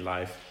meaning in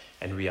life,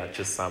 and we are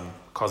just some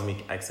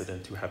cosmic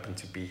accident who happen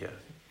to be here,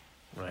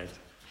 right?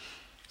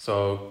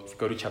 So if you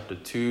go to chapter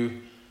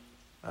 2,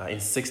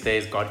 in 6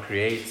 days God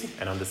creates,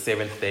 and on the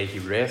 7th day He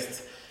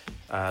rests.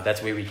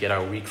 That's where we get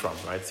our week from,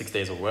 right? 6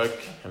 days of work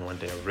and 1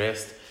 day of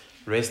rest.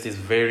 Rest is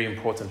very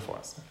important for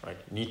us, right?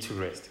 You need to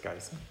rest,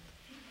 guys.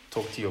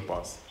 Talk to your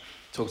boss.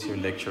 Talk to your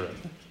lecturer.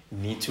 You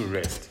need to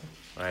rest,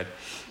 right?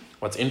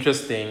 What's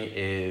interesting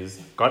is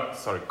God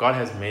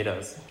has made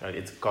us, right?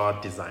 It's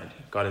God designed.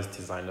 God has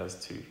designed us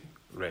to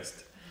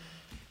rest,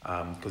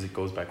 because it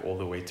goes back all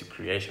the way to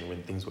creation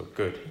when things were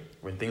good,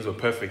 when things were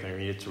perfect and we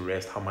needed to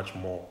rest. How much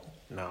more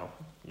now,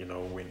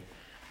 when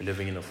we're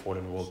living in a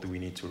fallen world, do we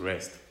need to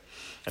rest?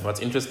 And what's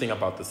interesting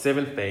about the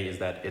 7th day is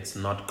that it's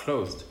not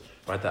closed,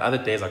 right? The other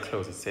days are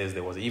closed. It says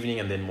there was evening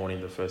and then morning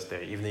the first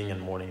day, evening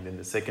and morning then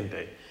the second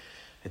day,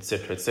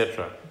 etc.,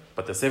 etc.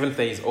 But the 7th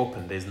day is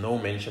open. There's no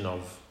mention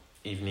of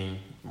evening,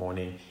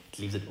 morning. It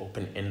leaves it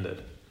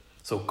open-ended.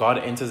 So God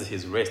enters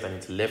His rest and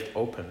it's left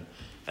open.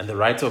 And the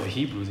writer of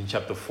Hebrews in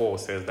chapter 4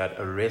 says that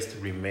a rest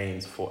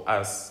remains for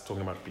us,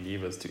 talking about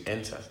believers, to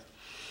enter.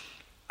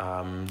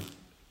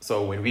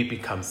 So when we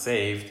become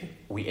saved,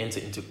 we enter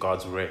into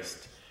God's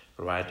rest,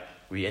 right?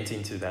 We enter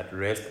into that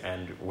rest,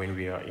 and when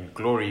we are in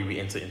glory, we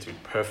enter into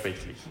it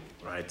perfectly,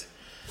 right?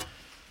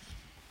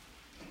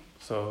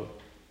 So,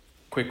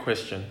 quick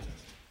question.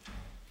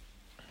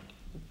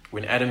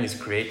 When Adam is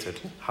created,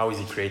 how is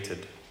he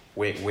created?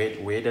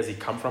 Where does he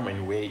come from,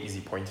 and where is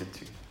he pointed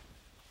to?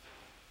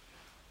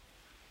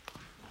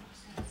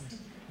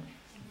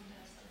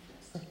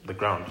 The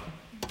ground,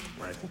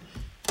 right?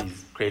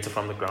 He's created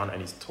from the ground,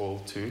 and he's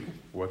told to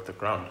work the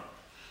ground,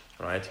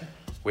 right?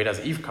 Where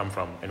does Eve come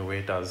from, and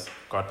where does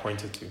God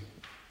point it to?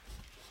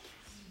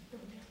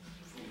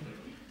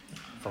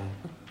 From.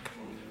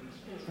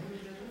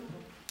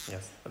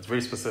 Yes, that's very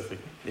specific.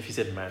 If he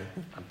said man,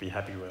 I'd be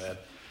happy with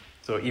that.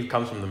 So Eve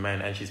comes from the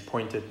man, and she's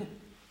pointed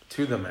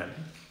to the man,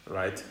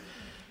 right?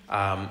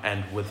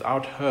 And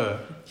without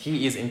her,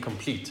 he is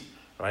incomplete,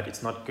 right?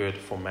 It's not good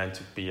for man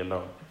to be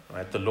alone,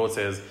 right? The Lord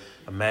says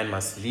a man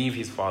must leave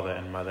his father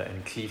and mother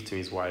and cleave to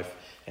his wife,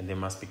 and they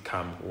must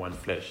become one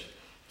flesh.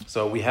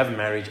 So we have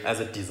marriage as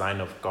a design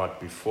of God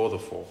before the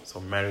fall. So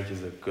marriage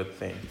is a good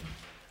thing,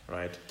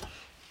 right?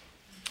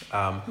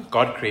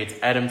 God creates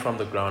Adam from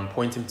the ground,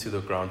 points him to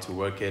the ground to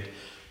work it,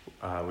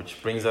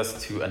 which brings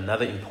us to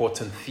another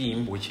important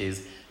theme, which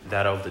is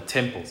that of the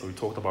temple. So we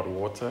talked about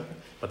water,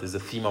 but there's a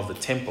theme of the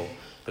temple.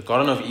 The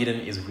Garden of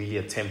Eden is really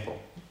a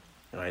temple,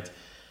 right?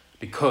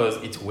 Because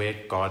it's where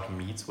God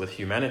meets with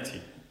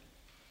humanity,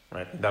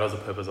 right? That was the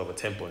purpose of a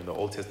temple. In the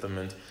Old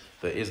Testament,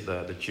 the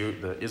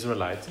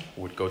Israelites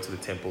would go to the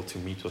temple to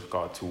meet with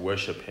God, to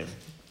worship him.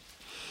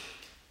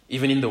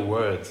 Even in the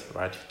words,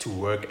 right, to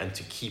work and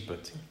to keep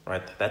it,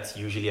 right? That's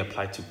usually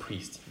applied to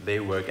priests. They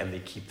work and they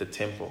keep the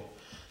temple.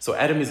 So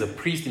Adam is a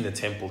priest in the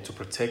temple to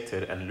protect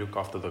it and look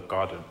after the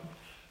garden,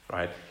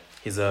 right?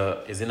 He's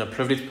in a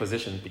privileged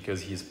position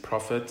because he's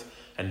prophet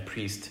and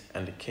priest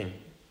and a king,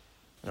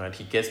 right?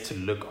 He gets to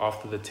look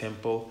after the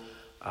temple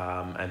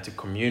and to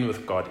commune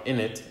with God in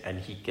it, and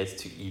he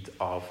gets to eat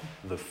of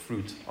the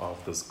fruit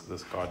of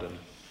this garden.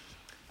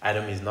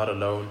 Adam is not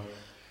alone.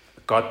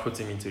 God puts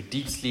him into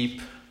deep sleep,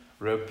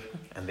 rib,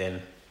 and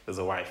then there's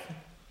a wife,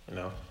 you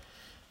know.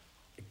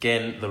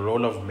 Again, the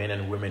role of men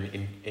and women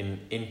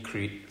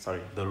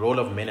the role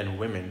of men and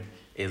women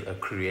is a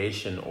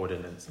creation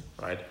ordinance,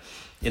 right?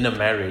 In a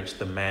marriage,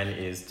 the man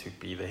is to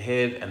be the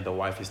head and the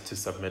wife is to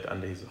submit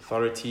under his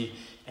authority,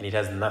 and it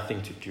has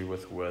nothing to do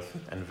with worth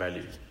and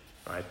value,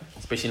 right?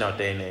 Especially in our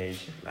day and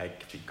age,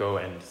 like if you go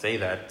and say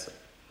that,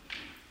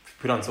 if you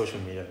put on social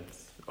media,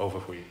 it's over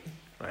for you,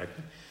 right?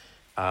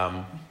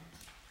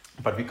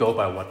 But we go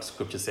by what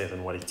Scripture says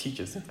and what it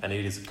teaches, and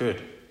it is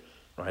good,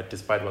 right?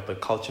 Despite what the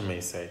culture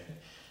may say.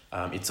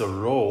 It's a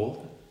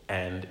role,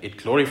 and it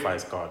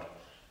glorifies God,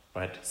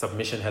 right?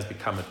 Submission has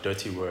become a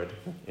dirty word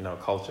in our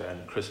culture,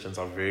 and Christians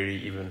are very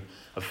even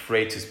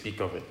afraid to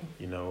speak of it.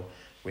 You know,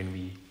 when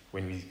we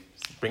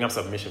bring up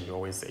submission, we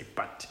always say,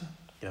 but,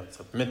 you know,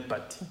 submit,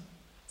 but,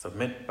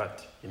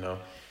 you know,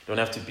 don't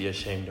have to be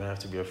ashamed, don't have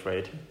to be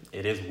afraid.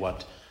 It is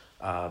what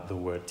the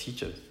word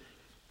teaches,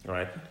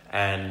 right?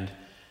 And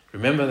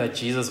remember that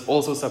Jesus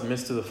also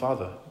submits to the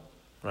Father,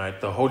 right?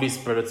 The Holy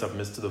Spirit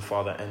submits to the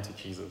Father and to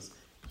Jesus,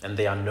 and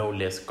they are no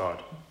less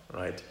God,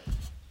 right?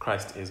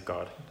 Christ is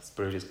God, the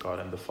Spirit is God,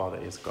 and the Father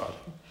is God.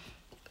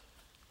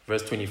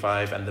 Verse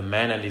 25, and the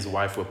man and his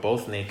wife were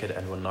both naked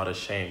and were not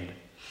ashamed.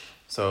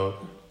 So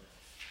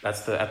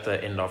that's at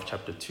the end of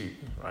chapter 2,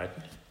 right?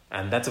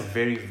 And that's a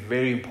very,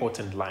 very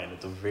important line.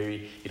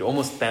 It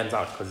almost stands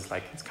out because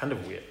it's kind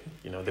of weird.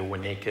 You know, they were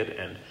naked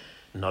and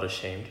not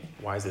ashamed.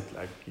 Why is it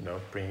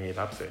bringing it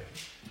up there?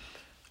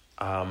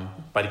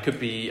 But it could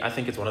be, I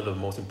think it's one of the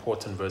most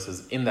important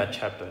verses in that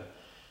chapter,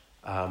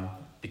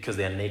 because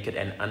they are naked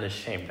and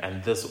unashamed.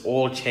 And this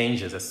all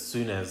changes as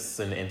soon as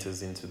sin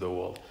enters into the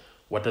world.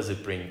 What does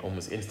it bring?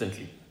 Almost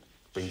instantly.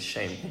 It brings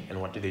shame. And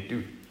what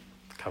do?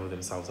 Cover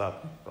themselves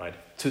up, right?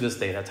 To this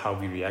day, that's how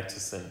we react to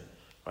sin,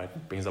 right?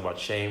 It brings about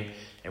shame,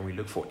 and we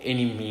look for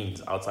any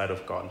means outside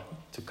of God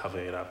to cover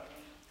it up,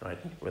 right?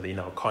 Whether in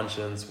our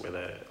conscience,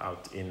 whether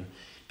out in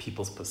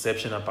people's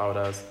perception about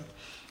us.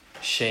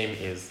 Shame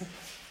is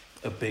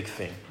a big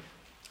thing,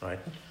 right?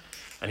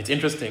 And it's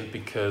interesting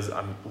because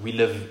we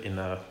live in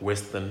a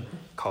Western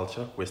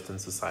culture, Western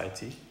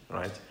society,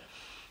 right?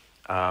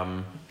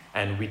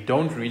 And we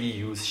don't really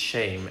use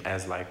shame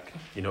as a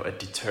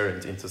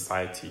deterrent in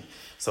society.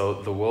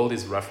 So the world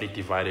is roughly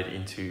divided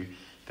into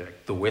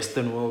the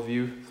Western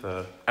worldview,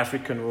 the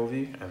African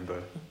worldview, and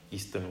the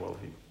Eastern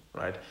worldview,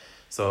 right?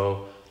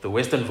 So the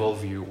Western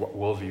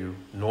worldview,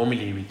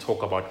 normally we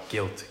talk about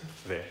guilt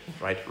there,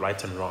 right?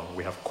 Right and wrong.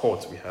 We have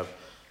courts, we have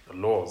the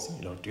laws,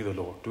 do the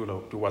law,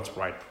 do what's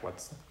right,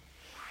 what's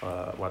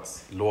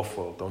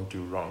lawful, don't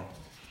do wrong.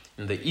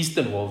 In the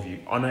Eastern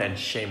worldview, honor and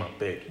shame are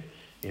big.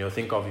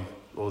 Think of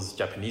those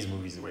Japanese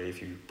movies where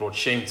if you brought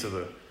shame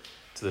to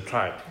the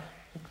tribe,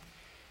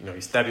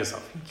 you stab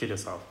yourself, you kill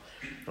yourself,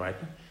 right?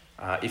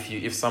 If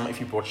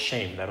you brought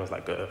shame, that was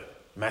like a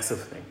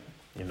massive thing,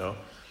 you know.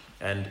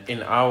 And in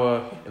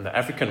the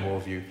African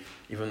worldview,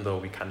 even though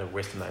we kind of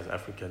westernize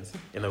Africans,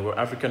 in the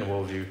African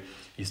worldview,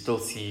 you still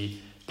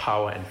see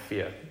power and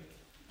fear,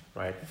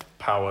 right?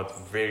 Power,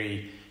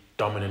 very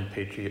dominant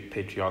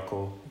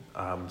patriarchal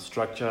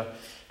structure,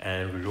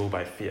 and we rule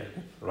by fear,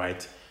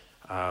 right?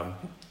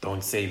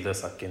 Don't say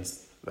this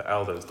against the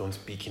elders, don't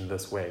speak in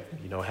this way,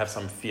 have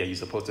some fear. You're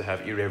supposed to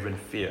have irreverent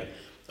fear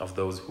of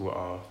those who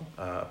are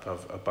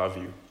above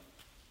you.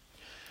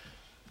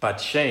 But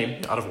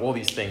shame, out of all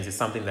these things, is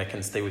something that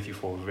can stay with you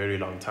for a very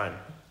long time,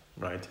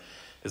 right?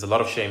 There's a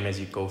lot of shame as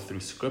you go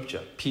through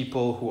scripture.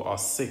 People who are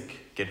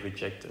sick get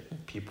rejected.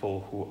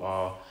 People who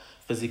are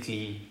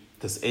physically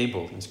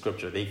disabled in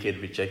scripture, they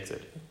get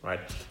rejected, right?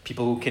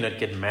 People who cannot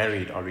get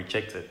married are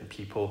rejected. And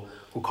people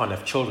who can't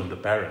have children, the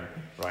barren,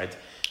 right?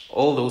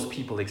 All those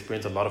people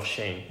experience a lot of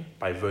shame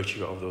by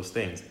virtue of those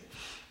things.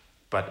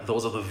 But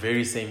those are the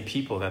very same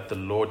people that the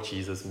Lord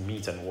Jesus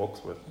meets and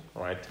walks with,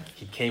 right?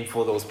 He came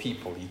for those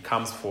people. He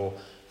comes for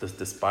the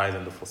despised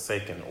and the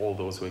forsaken, all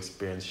those who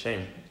experience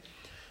shame.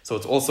 So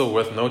it's also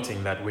worth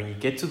noting that when you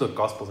get to the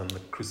Gospels and the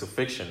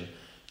crucifixion,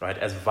 right,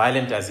 as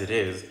violent as it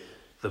is,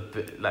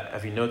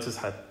 have you noticed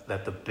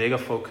that the bigger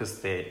focus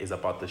there is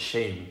about the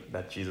shame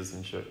that Jesus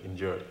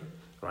endured,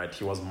 right?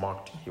 He was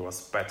mocked, he was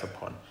spat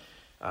upon.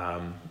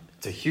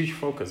 It's a huge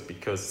focus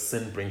because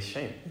sin brings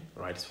shame,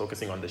 right? It's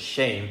focusing on the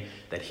shame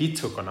that he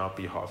took on our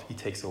behalf. He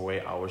takes away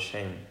our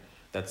shame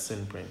that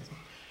sin brings,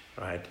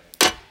 right?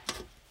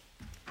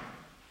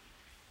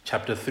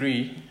 Chapter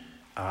 3,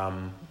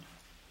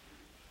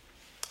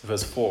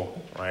 verse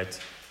 4,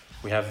 right?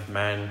 We have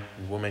man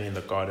and woman in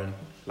the garden.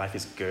 Life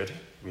is good,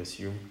 we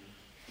assume.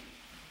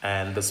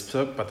 But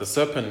the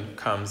serpent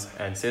comes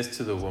and says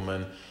to the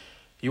woman,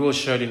 "You will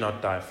surely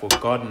not die, for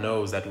God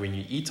knows that when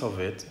you eat of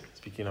it,"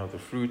 speaking of the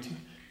fruit,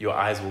 "your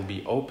eyes will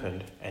be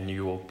opened and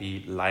you will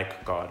be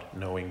like God,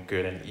 knowing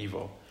good and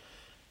evil."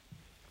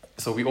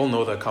 So we all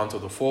know the account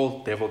of the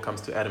fall. Devil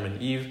comes to Adam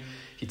and Eve.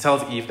 He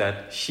tells Eve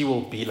that she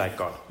will be like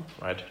God,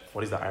 right?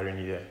 What is the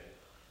irony there?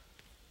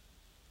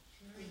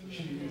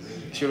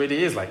 She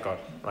already is like God,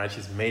 right?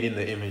 She's made in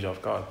the image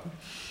of God.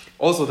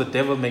 Also, the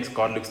devil makes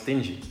God look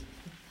stingy,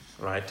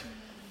 right?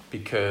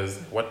 Because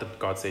what did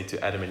God say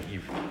to Adam and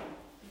Eve,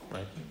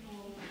 right?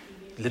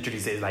 Literally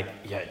says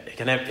you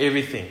can have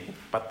everything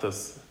but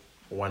this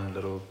one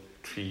little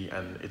tree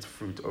and its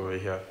fruit over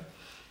here.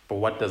 But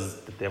what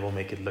does the devil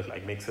make it look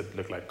like? Makes it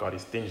look like God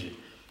is stingy.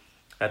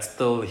 That's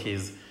still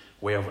his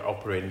way of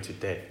operating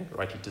today,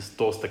 right? He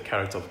distorts the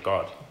character of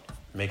God,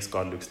 makes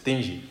God look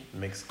stingy,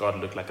 makes God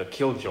look like a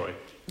killjoy.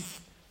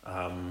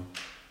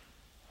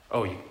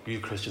 You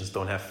Christians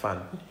don't have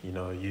fun.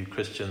 You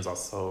Christians are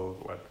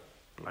so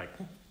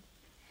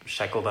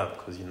shackled up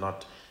because you're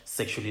not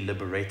sexually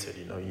liberated.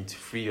 You need to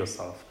free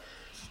yourself.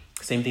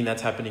 Same thing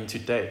that's happening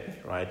today,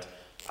 right?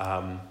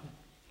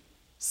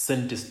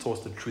 Sin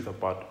distorts the truth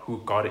about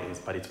who God is,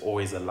 but it's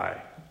always a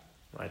lie,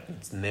 right?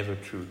 It's never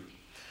true.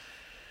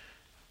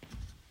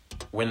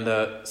 When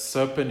the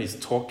serpent is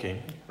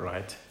talking,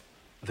 right,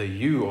 the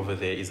you over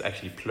there is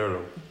actually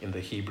plural in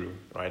the Hebrew,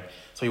 right?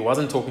 So he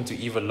wasn't talking to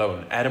Eve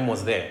alone. Adam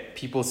was there.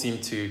 People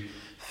seem to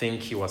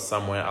think he was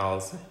somewhere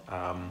else,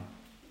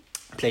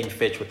 playing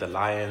fetch with the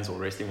lions or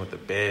wrestling with the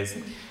bears.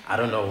 I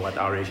don't know what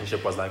our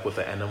relationship was like with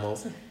the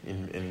animals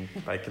in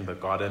the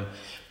garden,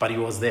 but he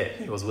was there.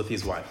 He was with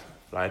his wife,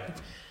 right?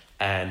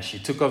 And she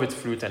took of its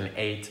fruit and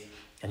ate,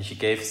 and she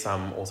gave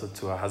some also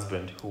to her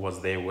husband who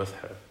was there with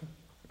her,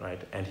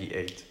 right? And he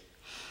ate.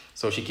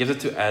 So she gives it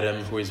to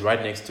Adam, who is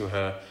right next to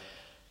her.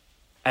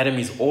 Adam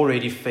is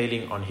already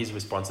failing on his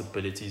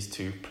responsibilities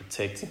to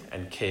protect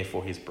and care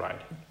for his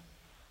bride,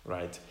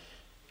 right?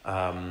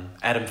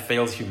 Adam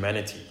fails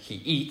humanity. He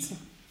eats,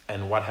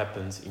 and what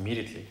happens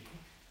immediately?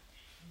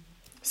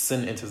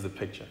 Sin enters the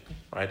picture,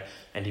 right?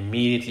 And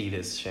immediately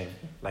there's shame.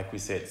 Like we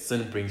said,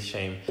 sin brings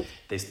shame.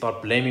 They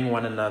start blaming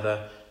one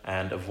another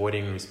and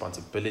avoiding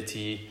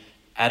responsibility.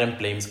 Adam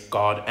blames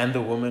God and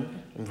the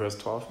woman in verse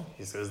 12.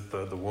 He says,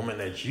 the woman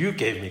that you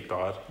gave me,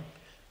 God,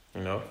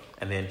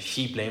 and then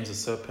she blames the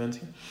serpent.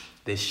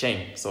 There's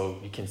shame. So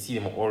you can see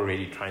them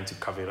already trying to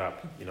cover it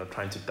up,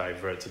 trying to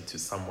divert it to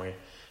somewhere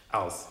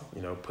else,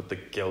 put the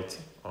guilt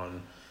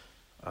on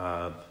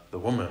the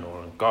woman or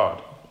on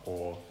God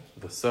or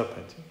the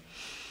serpent.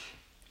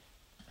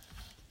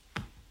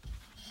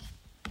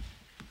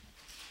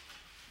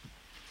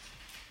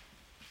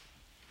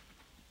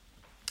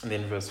 And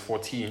then verse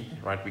 14,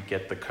 right, we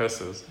get the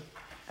curses,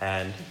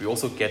 and we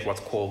also get what's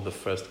called the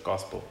first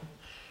gospel.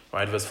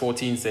 Right, verse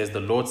 14 says,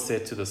 "The Lord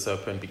said to the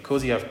serpent,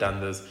 because you have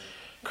done this,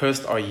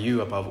 cursed are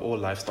you above all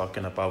livestock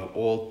and above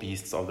all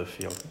beasts of the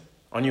field.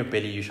 On your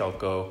belly you shall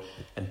go,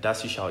 and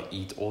dust you shall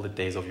eat all the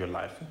days of your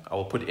life. I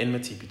will put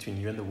enmity between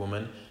you and the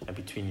woman, and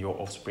between your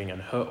offspring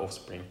and her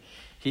offspring.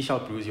 He shall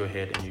bruise your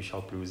head, and you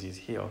shall bruise his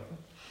heel."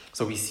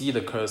 So we see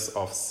the curse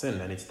of sin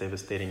and its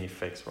devastating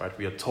effects, right?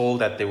 We are told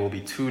that there will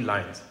be two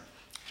lines,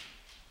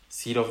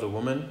 seed of the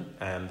woman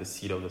and the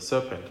seed of the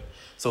serpent.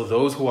 So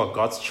those who are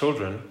God's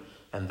children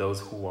and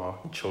those who are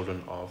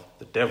children of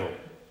the devil.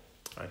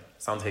 Right?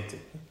 Sounds hectic,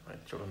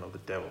 right? Children of the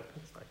devil.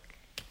 It's like,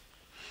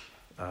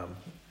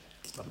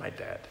 not my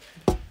dad.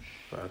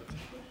 But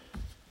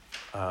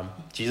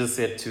Jesus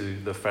said to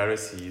the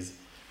Pharisees,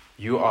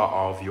 "You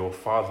are of your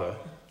father,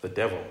 the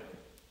devil."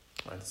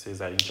 Right? It says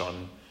that in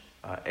John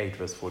 8,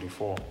 verse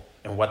 44.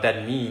 And what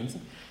that means,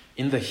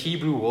 in the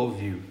Hebrew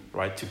worldview,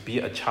 right, to be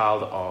a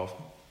child of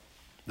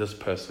this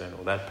person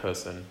or that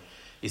person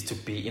is to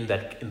be in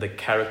the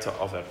character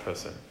of that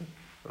person,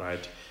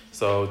 right?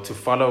 So to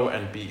follow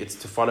and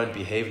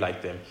behave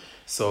like them.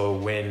 So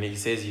when he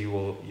says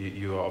you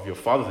are of your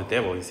father the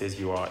devil, he says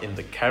you are in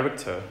the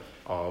character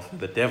of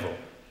the devil,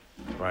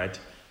 right?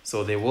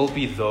 So there will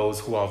be those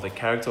who are of the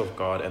character of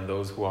God and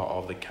those who are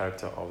of the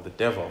character of the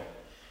devil,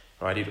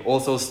 right? It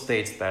also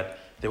states that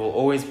there will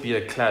always be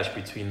a clash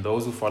between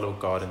those who follow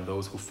God and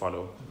those who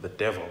follow the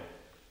devil,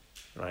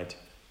 right?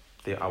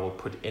 I will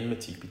put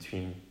enmity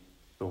between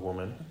the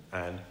woman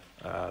and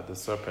the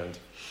serpent.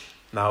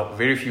 Now,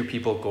 very few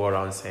people go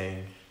around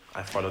saying,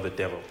 "I follow the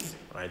devil,"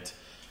 right?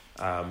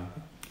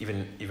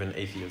 Even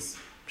atheists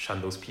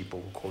shun those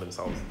people who call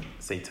themselves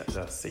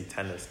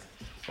Satanists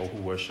or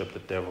who worship the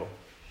devil.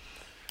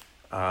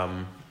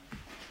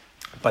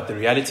 But the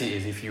reality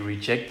is, if you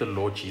reject the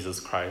Lord Jesus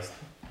Christ,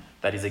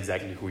 that is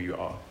exactly who you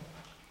are,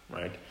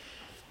 right?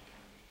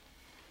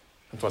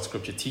 That's what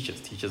Scripture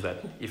teaches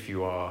that if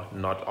you are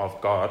not of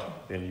God,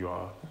 then you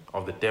are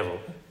of the devil,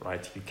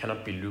 right? You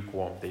cannot be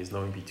lukewarm. There is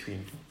no in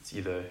between. It's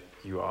either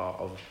you are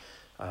of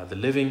the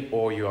living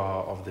or you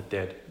are of the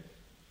dead.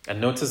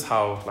 And notice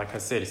how, like I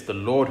said, it's the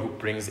Lord who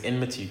brings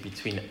enmity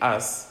between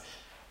us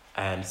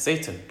and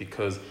Satan,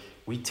 because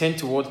we tend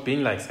towards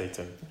being like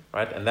Satan,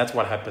 right? And that's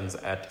what happens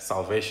at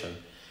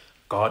salvation.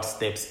 God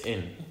steps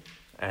in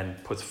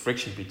and puts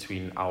friction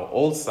between our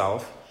old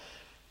self,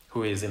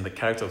 who is in the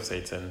character of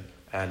Satan,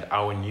 and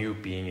our new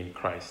being in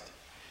Christ.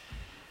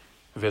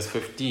 Verse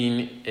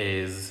 15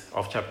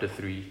 of chapter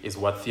 3 is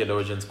what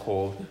theologians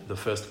call the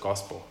first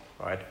gospel,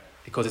 right?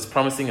 Because it's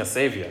promising a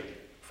savior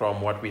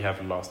from what we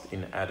have lost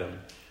in Adam,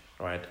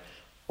 right?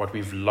 What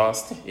we've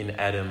lost in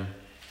Adam,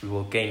 we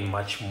will gain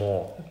much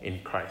more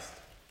in Christ,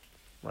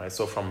 right?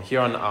 So from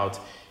here on out,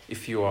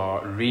 if you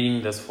are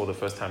reading this for the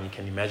first time, you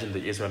can imagine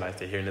the Israelites,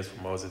 they're hearing this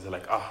from Moses, they're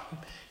like,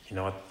 you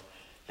know what?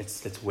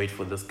 Let's wait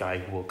for this guy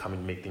who will come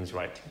and make things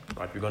right.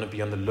 We're going to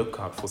be on the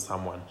lookout for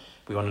someone.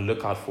 We're going to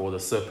look out for the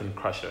serpent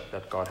crusher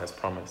that God has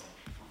promised.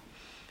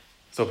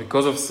 So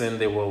because of sin,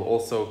 there will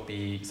also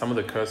be some of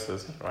the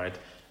curses, right?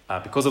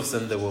 Because of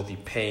sin, there will be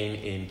pain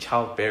in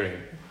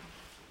childbearing.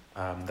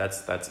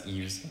 That's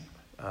Eve's,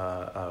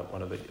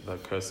 one of the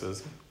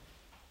curses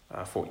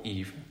for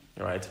Eve,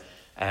 right?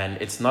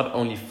 And it's not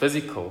only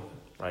physical,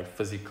 right?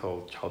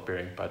 Physical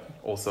childbearing, but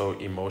also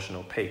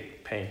emotional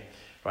pain.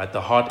 Right,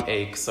 the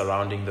heartache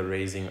surrounding the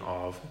raising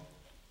of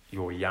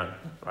your young,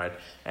 right?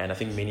 And I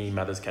think many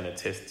mothers can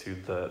attest to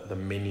the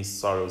many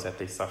sorrows that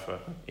they suffer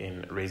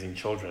in raising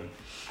children.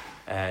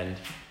 And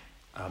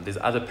there's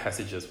other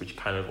passages which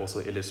kind of also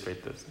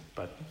illustrate this,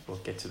 but we'll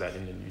get to that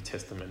in the New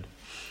Testament.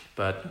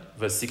 But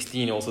verse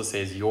 16 also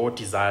says, "Your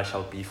desire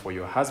shall be for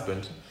your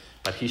husband,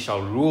 but he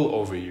shall rule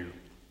over you."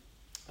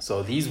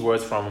 So these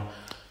words from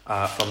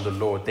the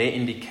Lord, they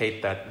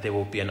indicate that there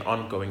will be an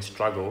ongoing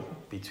struggle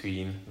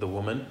between the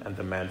woman and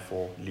the man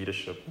for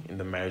leadership in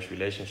the marriage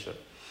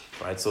relationship,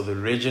 right? So the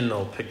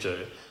original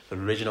picture, the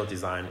original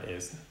design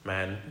is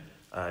man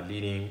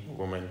leading,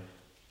 woman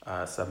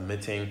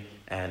submitting,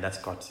 and that's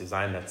God's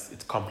design.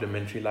 It's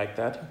complementary like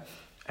that.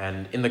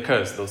 And in the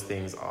curse, those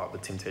things the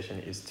temptation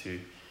is to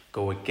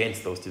go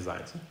against those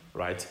designs,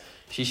 right?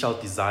 She shall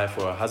desire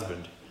for her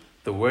husband.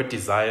 The word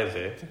desire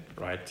there,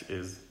 right,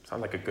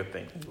 sounds like a good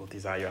thing. You will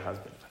desire your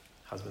husband.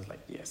 Husband's like,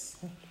 yes,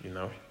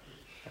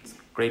 that's a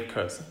great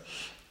curse.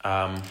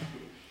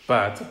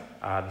 But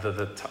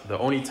the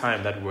only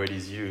time that word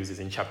is used is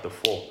in chapter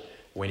 4,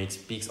 when it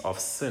speaks of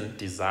sin's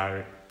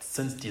desire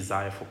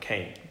for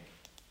Cain,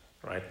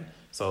 right?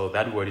 So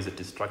that word is a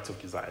destructive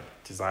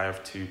desire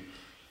to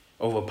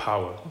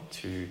overpower,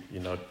 to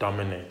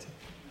dominate.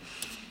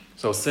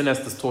 So sin has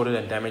distorted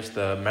and damaged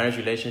the marriage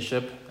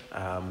relationship,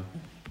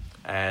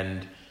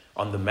 and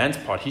on the man's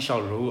part, he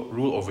shall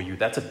rule over you.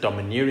 That's a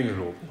domineering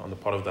rule on the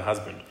part of the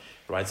husband,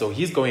 right? So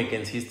he's going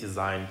against his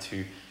design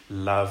to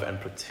love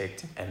and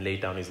protect and lay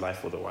down his life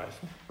for the wife,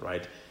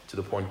 right? To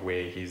the point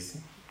where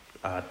he's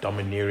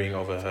domineering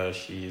over her.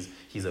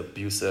 He's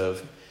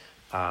abusive,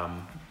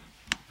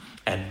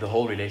 and the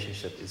whole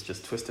relationship is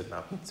just twisted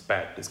now. It's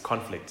bad. There's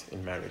conflict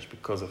in marriage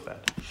because of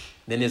that.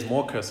 Then there's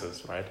more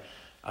curses, right?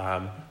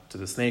 To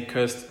the snake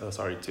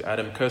to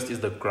Adam, cursed is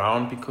the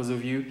ground because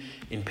of you.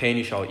 In pain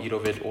you shall eat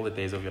of it all the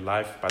days of your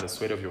life. By the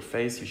sweat of your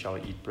face you shall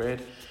eat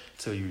bread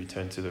till you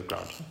return to the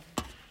ground.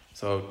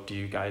 So do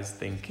you guys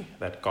think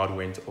that God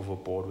went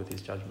overboard with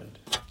his judgment?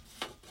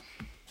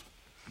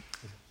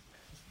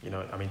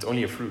 It's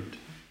only a fruit,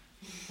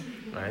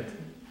 right?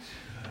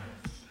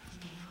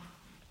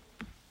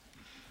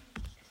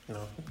 You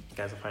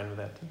guys are fine with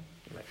that?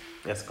 Like,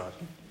 yes, God.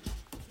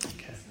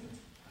 Okay.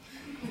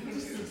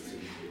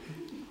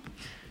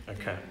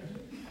 Okay.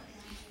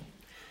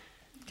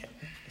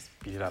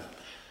 beat it up.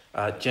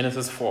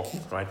 Genesis 4,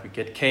 right? We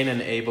get Cain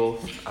and Abel.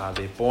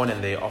 They're born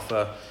and they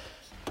offer.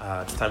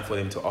 It's time for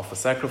them to offer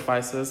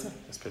sacrifices.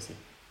 Yes, Percy.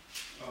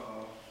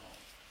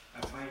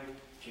 I find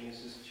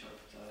Genesis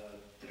chapter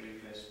 3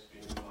 verse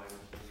 21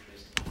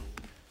 interesting.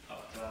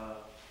 After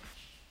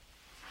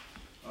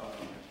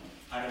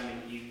Adam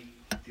and Eve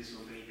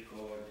disobeyed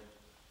God,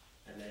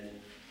 and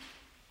then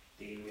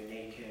they were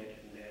naked,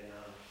 and then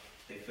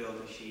they fell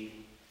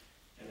ashamed,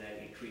 and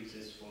then it reads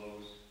as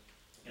follows: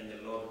 and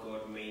the Lord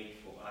God made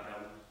for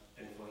Adam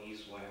and for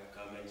his wife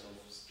garments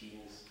of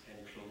skins and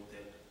clothed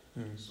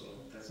them. So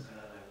that's kind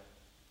of like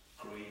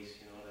grace,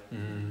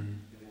 even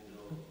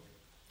though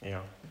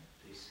Yeah.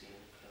 they sin.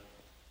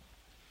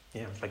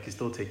 Yeah, it's like he's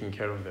still taking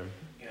care of them.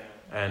 Yeah.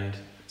 And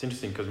it's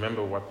interesting because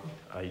remember what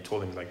he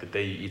told him, like, the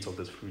day you eat of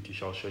this fruit, you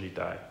shall surely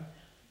die.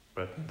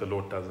 But the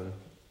Lord doesn't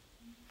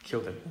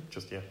kill them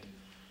just yet.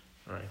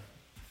 Right?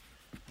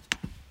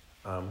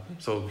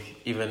 So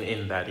even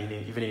in that,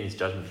 even in his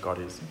judgment, God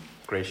is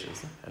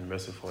gracious and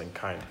merciful and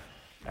kind.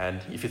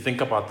 And if you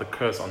think about the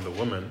curse on the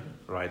woman,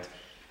 right,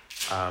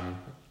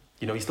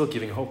 he's still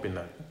giving hope in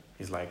that.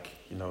 He's like,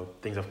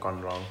 things have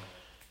gone wrong.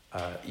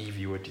 Eve,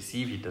 you were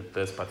deceived, you did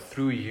this, but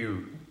through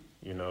you,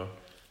 the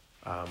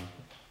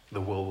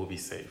world will be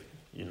saved.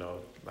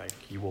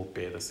 Like you will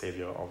bear the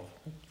savior of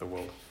the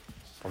world.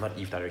 Well, not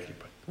Eve directly,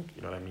 but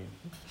you know what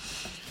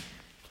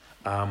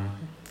I mean.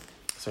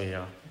 So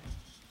yeah.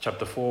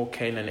 Chapter 4,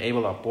 Cain and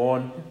Abel are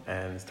born,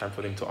 and it's time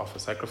for them to offer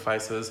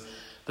sacrifices.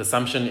 The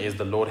assumption is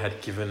the Lord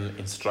had given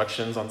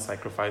instructions on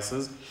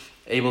sacrifices.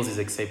 Abel's is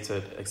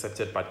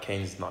accepted, but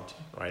Cain's not,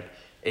 right?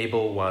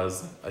 Abel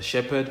was a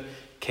shepherd,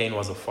 Cain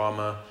was a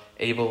farmer.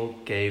 Abel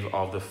gave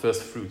of the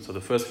first fruits. So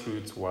the first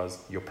fruits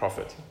was your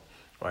profit,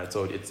 right?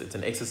 So it's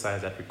an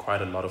exercise that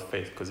required a lot of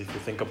faith, because if you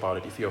think about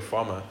it, if you're a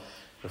farmer,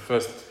 the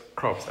first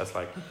crops, that's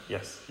like,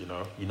 yes,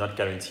 you're not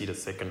guaranteed a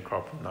second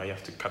crop. Now you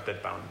have to cut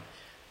that down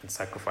and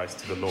sacrifice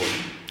to the Lord,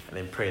 and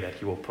then pray that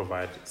he will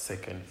provide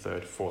second,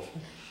 third, fourth.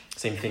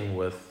 Same thing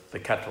with the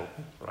cattle,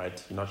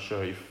 right? You're not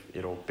sure if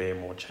it'll bear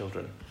more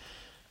children.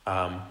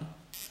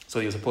 So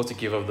you're supposed to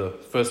give of the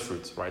first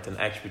fruits, right? An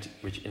act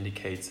which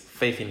indicates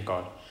faith in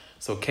God.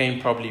 So Cain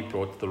probably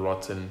brought the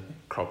rotten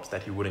crops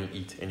that he wouldn't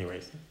eat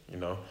anyways,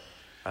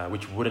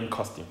 which wouldn't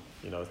cost him,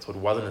 So it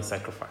wasn't a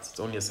sacrifice.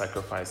 It's only a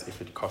sacrifice if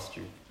it cost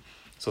you.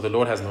 So the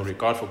Lord has no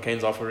regard for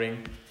Cain's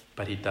offering,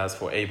 but he does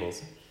for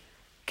Abel's.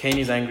 Cain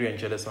is angry and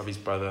jealous of his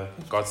brother.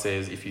 God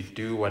says, if you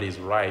do what is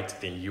right,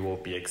 then you will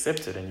be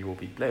accepted and you will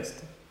be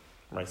blessed.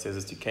 Right? Says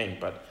this to Cain,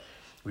 but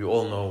we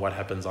all know what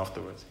happens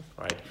afterwards,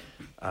 right?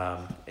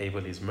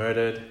 Abel is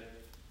murdered.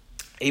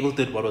 Abel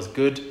did what was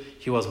good.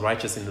 He was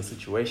righteous in the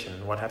situation.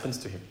 And what happens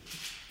to him?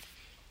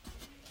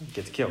 He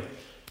gets killed,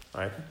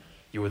 right?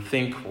 You would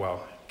think,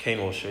 well, Cain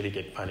will surely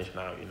get punished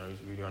now.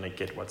 He's going to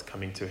get what's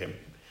coming to him.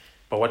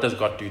 But what does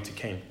God do to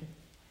Cain?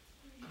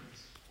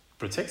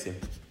 Protects him.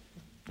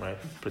 Right?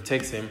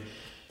 Protects him.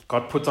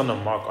 God puts on a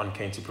mark on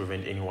Cain to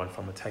prevent anyone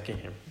from attacking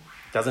him.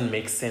 Doesn't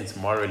make sense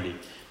morally.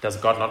 Does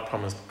God not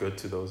promise good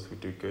to those who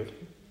do good?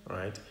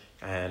 Right?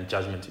 And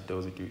judgment to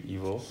those who do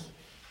evil?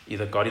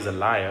 Either God is a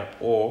liar,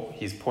 or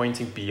he's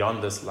pointing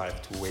beyond this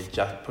life to where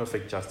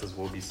perfect justice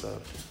will be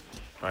served.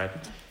 Right?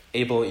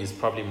 Abel is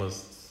probably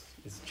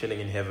is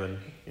chilling in heaven,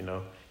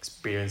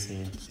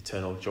 experiencing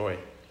eternal joy.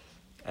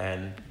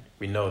 And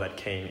we know that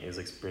Cain is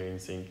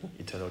experiencing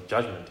eternal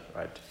judgment,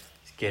 right?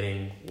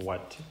 Getting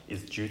what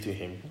is due to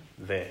him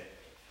there.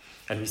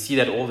 And we see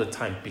that all the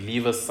time.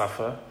 Believers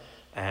suffer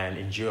and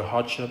endure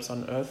hardships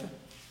on earth.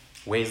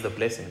 Where's the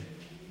blessing?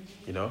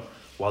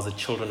 While the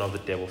children of the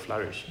devil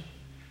flourish.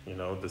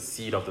 The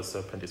seed of the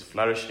serpent is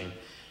flourishing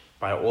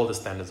by all the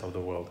standards of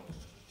the world.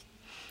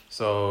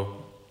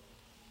 So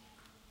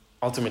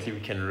ultimately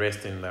we can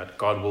rest in that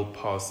God will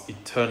pass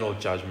eternal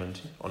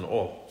judgment on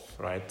all,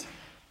 right?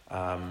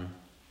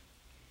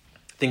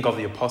 Think of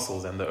the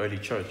apostles and the early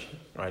church,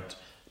 right?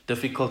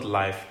 Difficult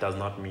life does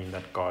not mean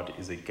that God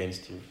is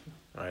against you,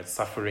 right?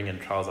 Suffering and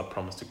trials are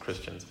promised to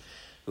Christians.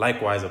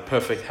 Likewise, a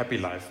perfect, happy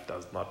life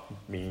does not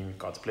mean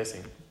God's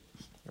blessing,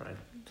 right?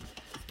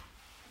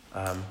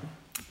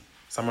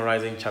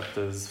 Summarizing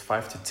chapters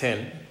 5 to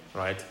 10,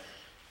 right?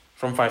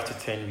 From 5 to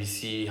 10, we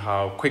see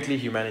how quickly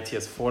humanity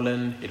has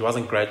fallen. It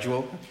wasn't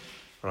gradual,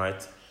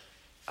 right?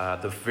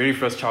 The very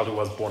first child who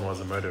was born was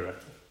a murderer,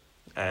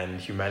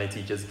 and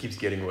humanity just keeps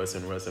getting worse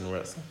and worse and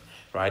worse,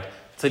 right?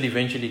 Till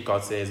eventually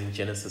God says in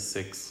Genesis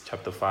 6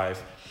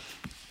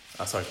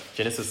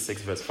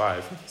 verse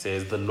 5,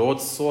 says, the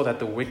Lord saw that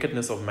the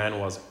wickedness of man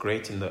was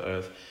great in the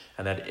earth,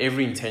 and that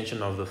every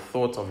intention of the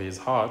thoughts of his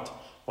heart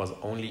was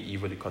only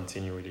evilly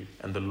continually.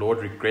 And the Lord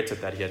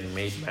regretted that he had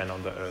made man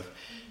on the earth,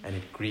 and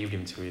it grieved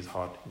him to his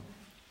heart.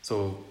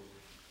 So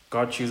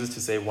God chooses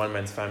to save one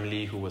man's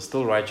family who was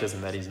still righteous,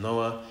 and that is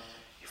Noah.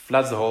 He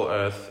floods the whole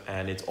earth,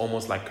 and it's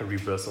almost like a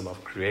reversal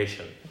of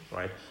creation,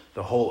 right?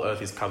 The whole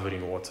earth is covered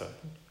in water.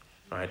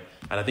 Right?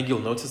 And I think you'll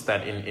notice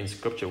that in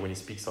scripture when he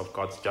speaks of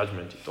God's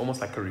judgment, it's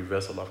almost like a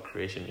reversal of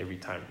creation every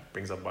time. It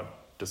brings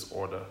about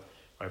disorder,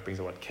 right? It brings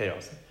about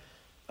chaos.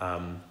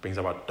 brings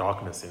about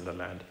darkness in the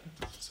land.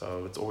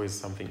 So it's always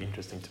something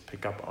interesting to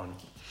pick up on.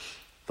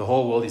 The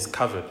whole world is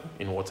covered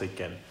in water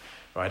again,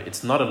 right?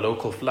 It's not a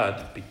local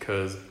flood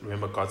because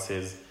remember God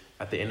says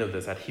at the end of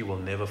this that he will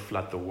never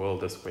flood the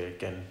world this way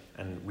again.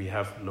 And we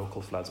have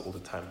local floods all the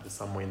time. There's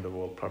somewhere in the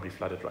world probably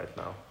flooded right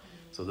now.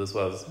 So this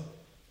was,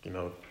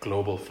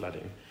 global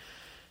flooding.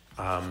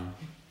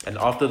 And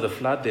after the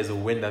flood, there's a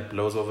wind that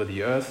blows over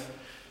the earth,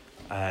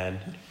 and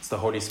it's the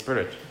Holy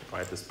Spirit,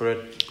 right? The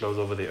Spirit blows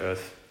over the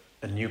earth,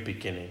 a new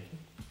beginning,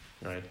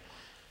 right?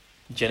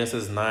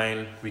 Genesis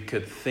 9, we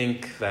could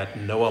think that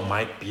Noah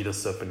might be the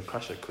serpent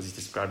crusher because he's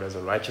described as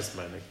a righteous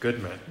man, a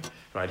good man,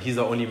 right? He's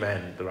the only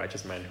man, the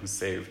righteous man, who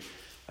saved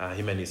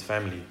him and his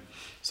family.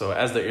 So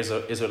as the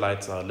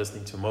Israelites are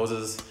listening to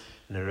Moses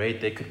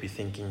narrate, they could be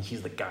thinking,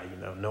 he's the guy,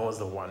 Noah's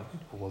the one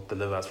who will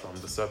deliver us from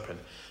the serpent.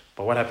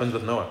 But what happens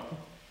with Noah?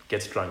 He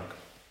gets drunk,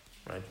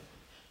 right?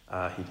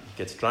 He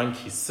gets drunk,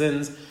 he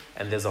sins,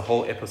 and there's a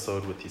whole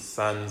episode with his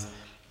sons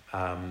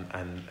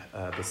and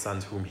the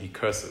sons whom he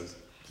curses.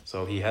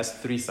 So he has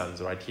 3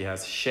 sons, right? He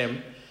has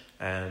Shem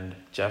and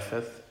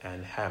Japheth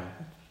and Ham.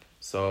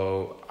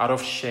 So out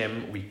of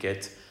Shem, we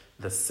get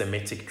the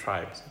Semitic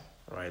tribes,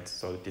 right?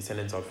 So the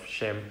descendants of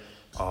Shem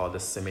are the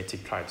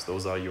Semitic tribes.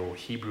 Those are your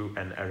Hebrew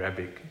and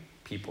Arabic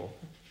people,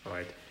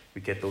 right?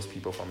 We get those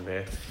people from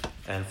there.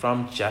 And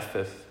from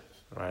Japheth,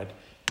 right,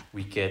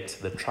 we get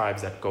the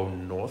tribes that go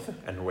north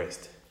and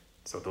west.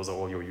 So those are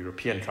all your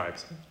European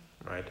tribes,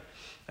 right?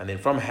 And then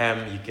from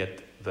Ham, you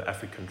get the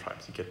African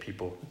tribes. You get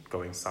people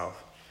going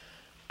south.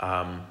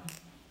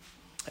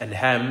 And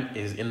Ham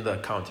is in the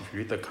account. If you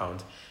read the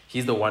account,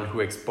 he's the one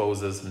who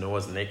exposes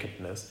Noah's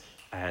nakedness,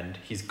 and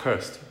he's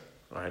cursed,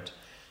 right?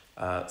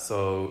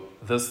 So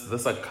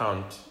this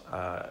account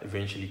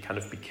eventually kind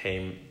of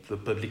became the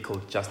biblical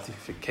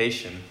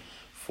justification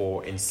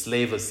for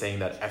enslavers saying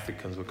that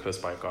Africans were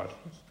cursed by God,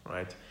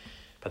 right?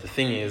 But the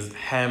thing is,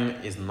 Ham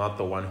is not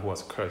the one who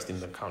was cursed in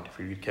the account. If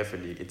you read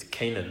carefully, it's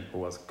Canaan who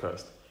was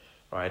cursed,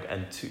 right?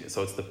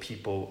 So it's the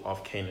people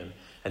of Canaan.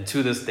 And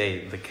to this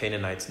day, the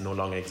Canaanites no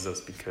longer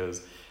exist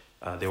because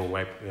they were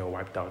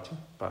wiped out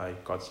by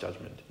God's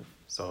judgment.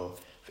 So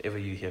if ever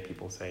you hear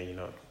people say,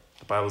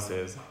 the Bible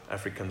says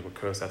Africans were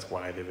cursed, that's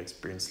why they've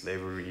experienced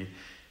slavery,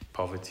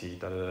 poverty,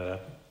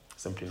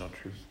 simply not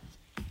true.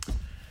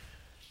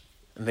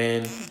 And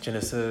then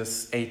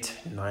Genesis 8,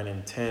 9,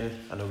 and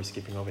 10. I know we're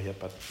skipping over here,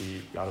 but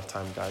we're out of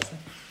time, guys.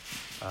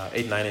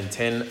 8, 9, and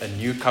 10. A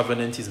new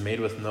covenant is made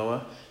with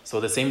Noah. So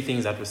the same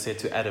things that were said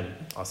to Adam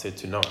are said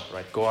to Noah,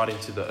 right? Go out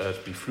into the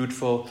earth, be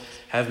fruitful,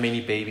 have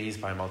many babies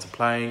by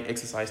multiplying,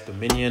 exercise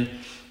dominion.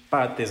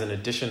 But there's an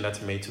addition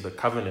that's made to the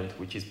covenant,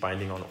 which is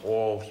binding on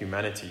all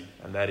humanity.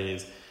 And that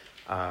is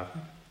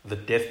the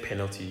death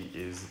penalty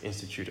is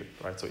instituted,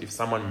 right? So if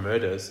someone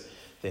murders,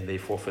 then they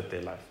forfeit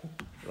their life,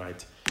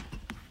 right?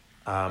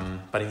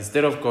 But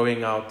instead of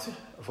going out,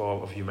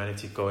 of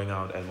humanity going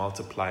out and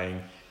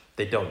multiplying,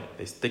 they don't.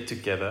 They stick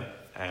together.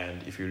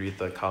 And if you read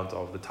the account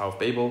of the Tower of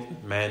Babel,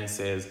 man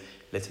says,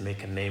 let's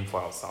make a name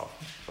for ourselves,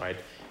 right?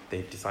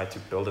 They decide to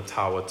build a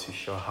tower to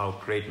show how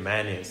great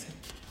man is,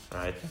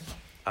 right?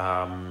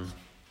 And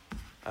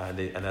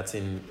that's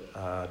in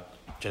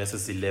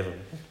Genesis 11,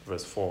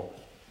 verse 4.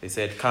 They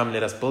said, come,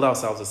 let us build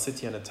ourselves a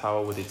city and a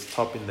tower with its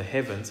top in the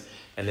heavens,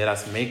 and let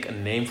us make a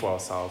name for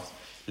ourselves,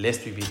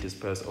 lest we be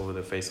dispersed over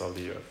the face of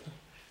the earth,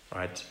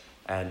 right?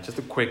 And just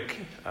a quick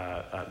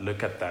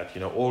look at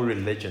that. All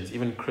religions,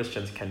 even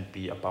Christians, can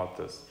be about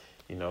this.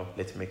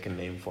 Let's make a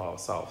name for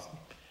ourselves,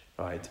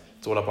 right?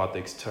 It's all about the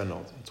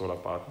externals. It's all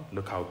about,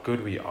 look how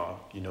good we are.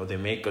 They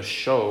make a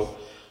show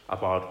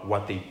about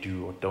what they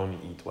do or don't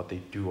eat, what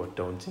they do or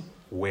don't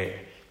wear,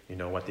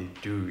 what they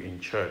do in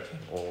church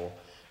or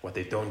what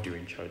they don't do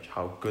in church,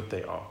 how good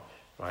they are,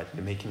 right?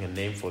 They're making a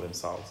name for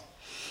themselves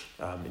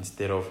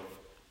instead of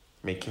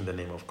making the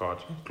name of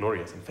God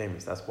glorious and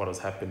famous. That's what was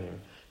happening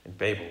in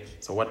Babel.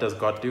 So what does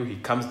God do? He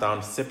comes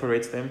down,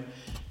 separates them,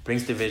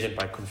 brings division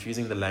by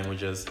confusing the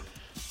languages,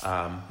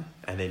 and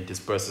then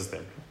disperses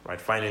them, right?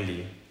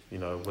 Finally,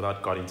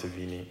 with God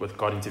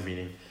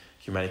intervening,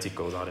 humanity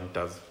goes out and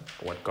does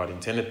what God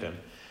intended them.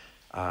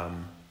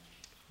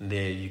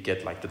 There you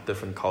get like the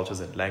different cultures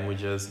and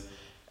languages,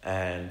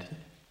 and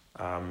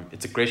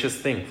it's a gracious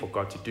thing for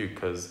God to do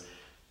because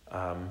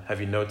have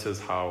you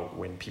noticed how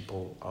when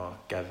people are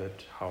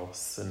gathered, how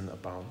sin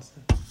abounds?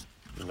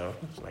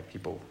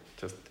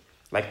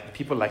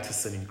 People like to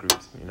sin in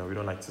groups. We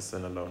don't like to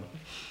sin alone.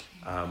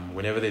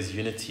 Whenever there's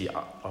unity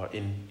or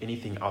in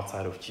anything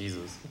outside of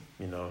Jesus,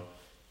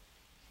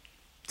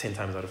 10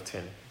 times out of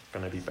 10, it's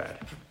going to be bad.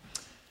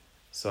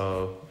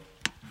 So,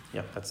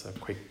 yeah, that's a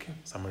quick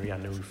summary. I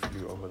know we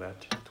flew over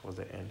that towards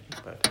the end,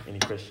 but any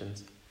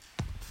questions?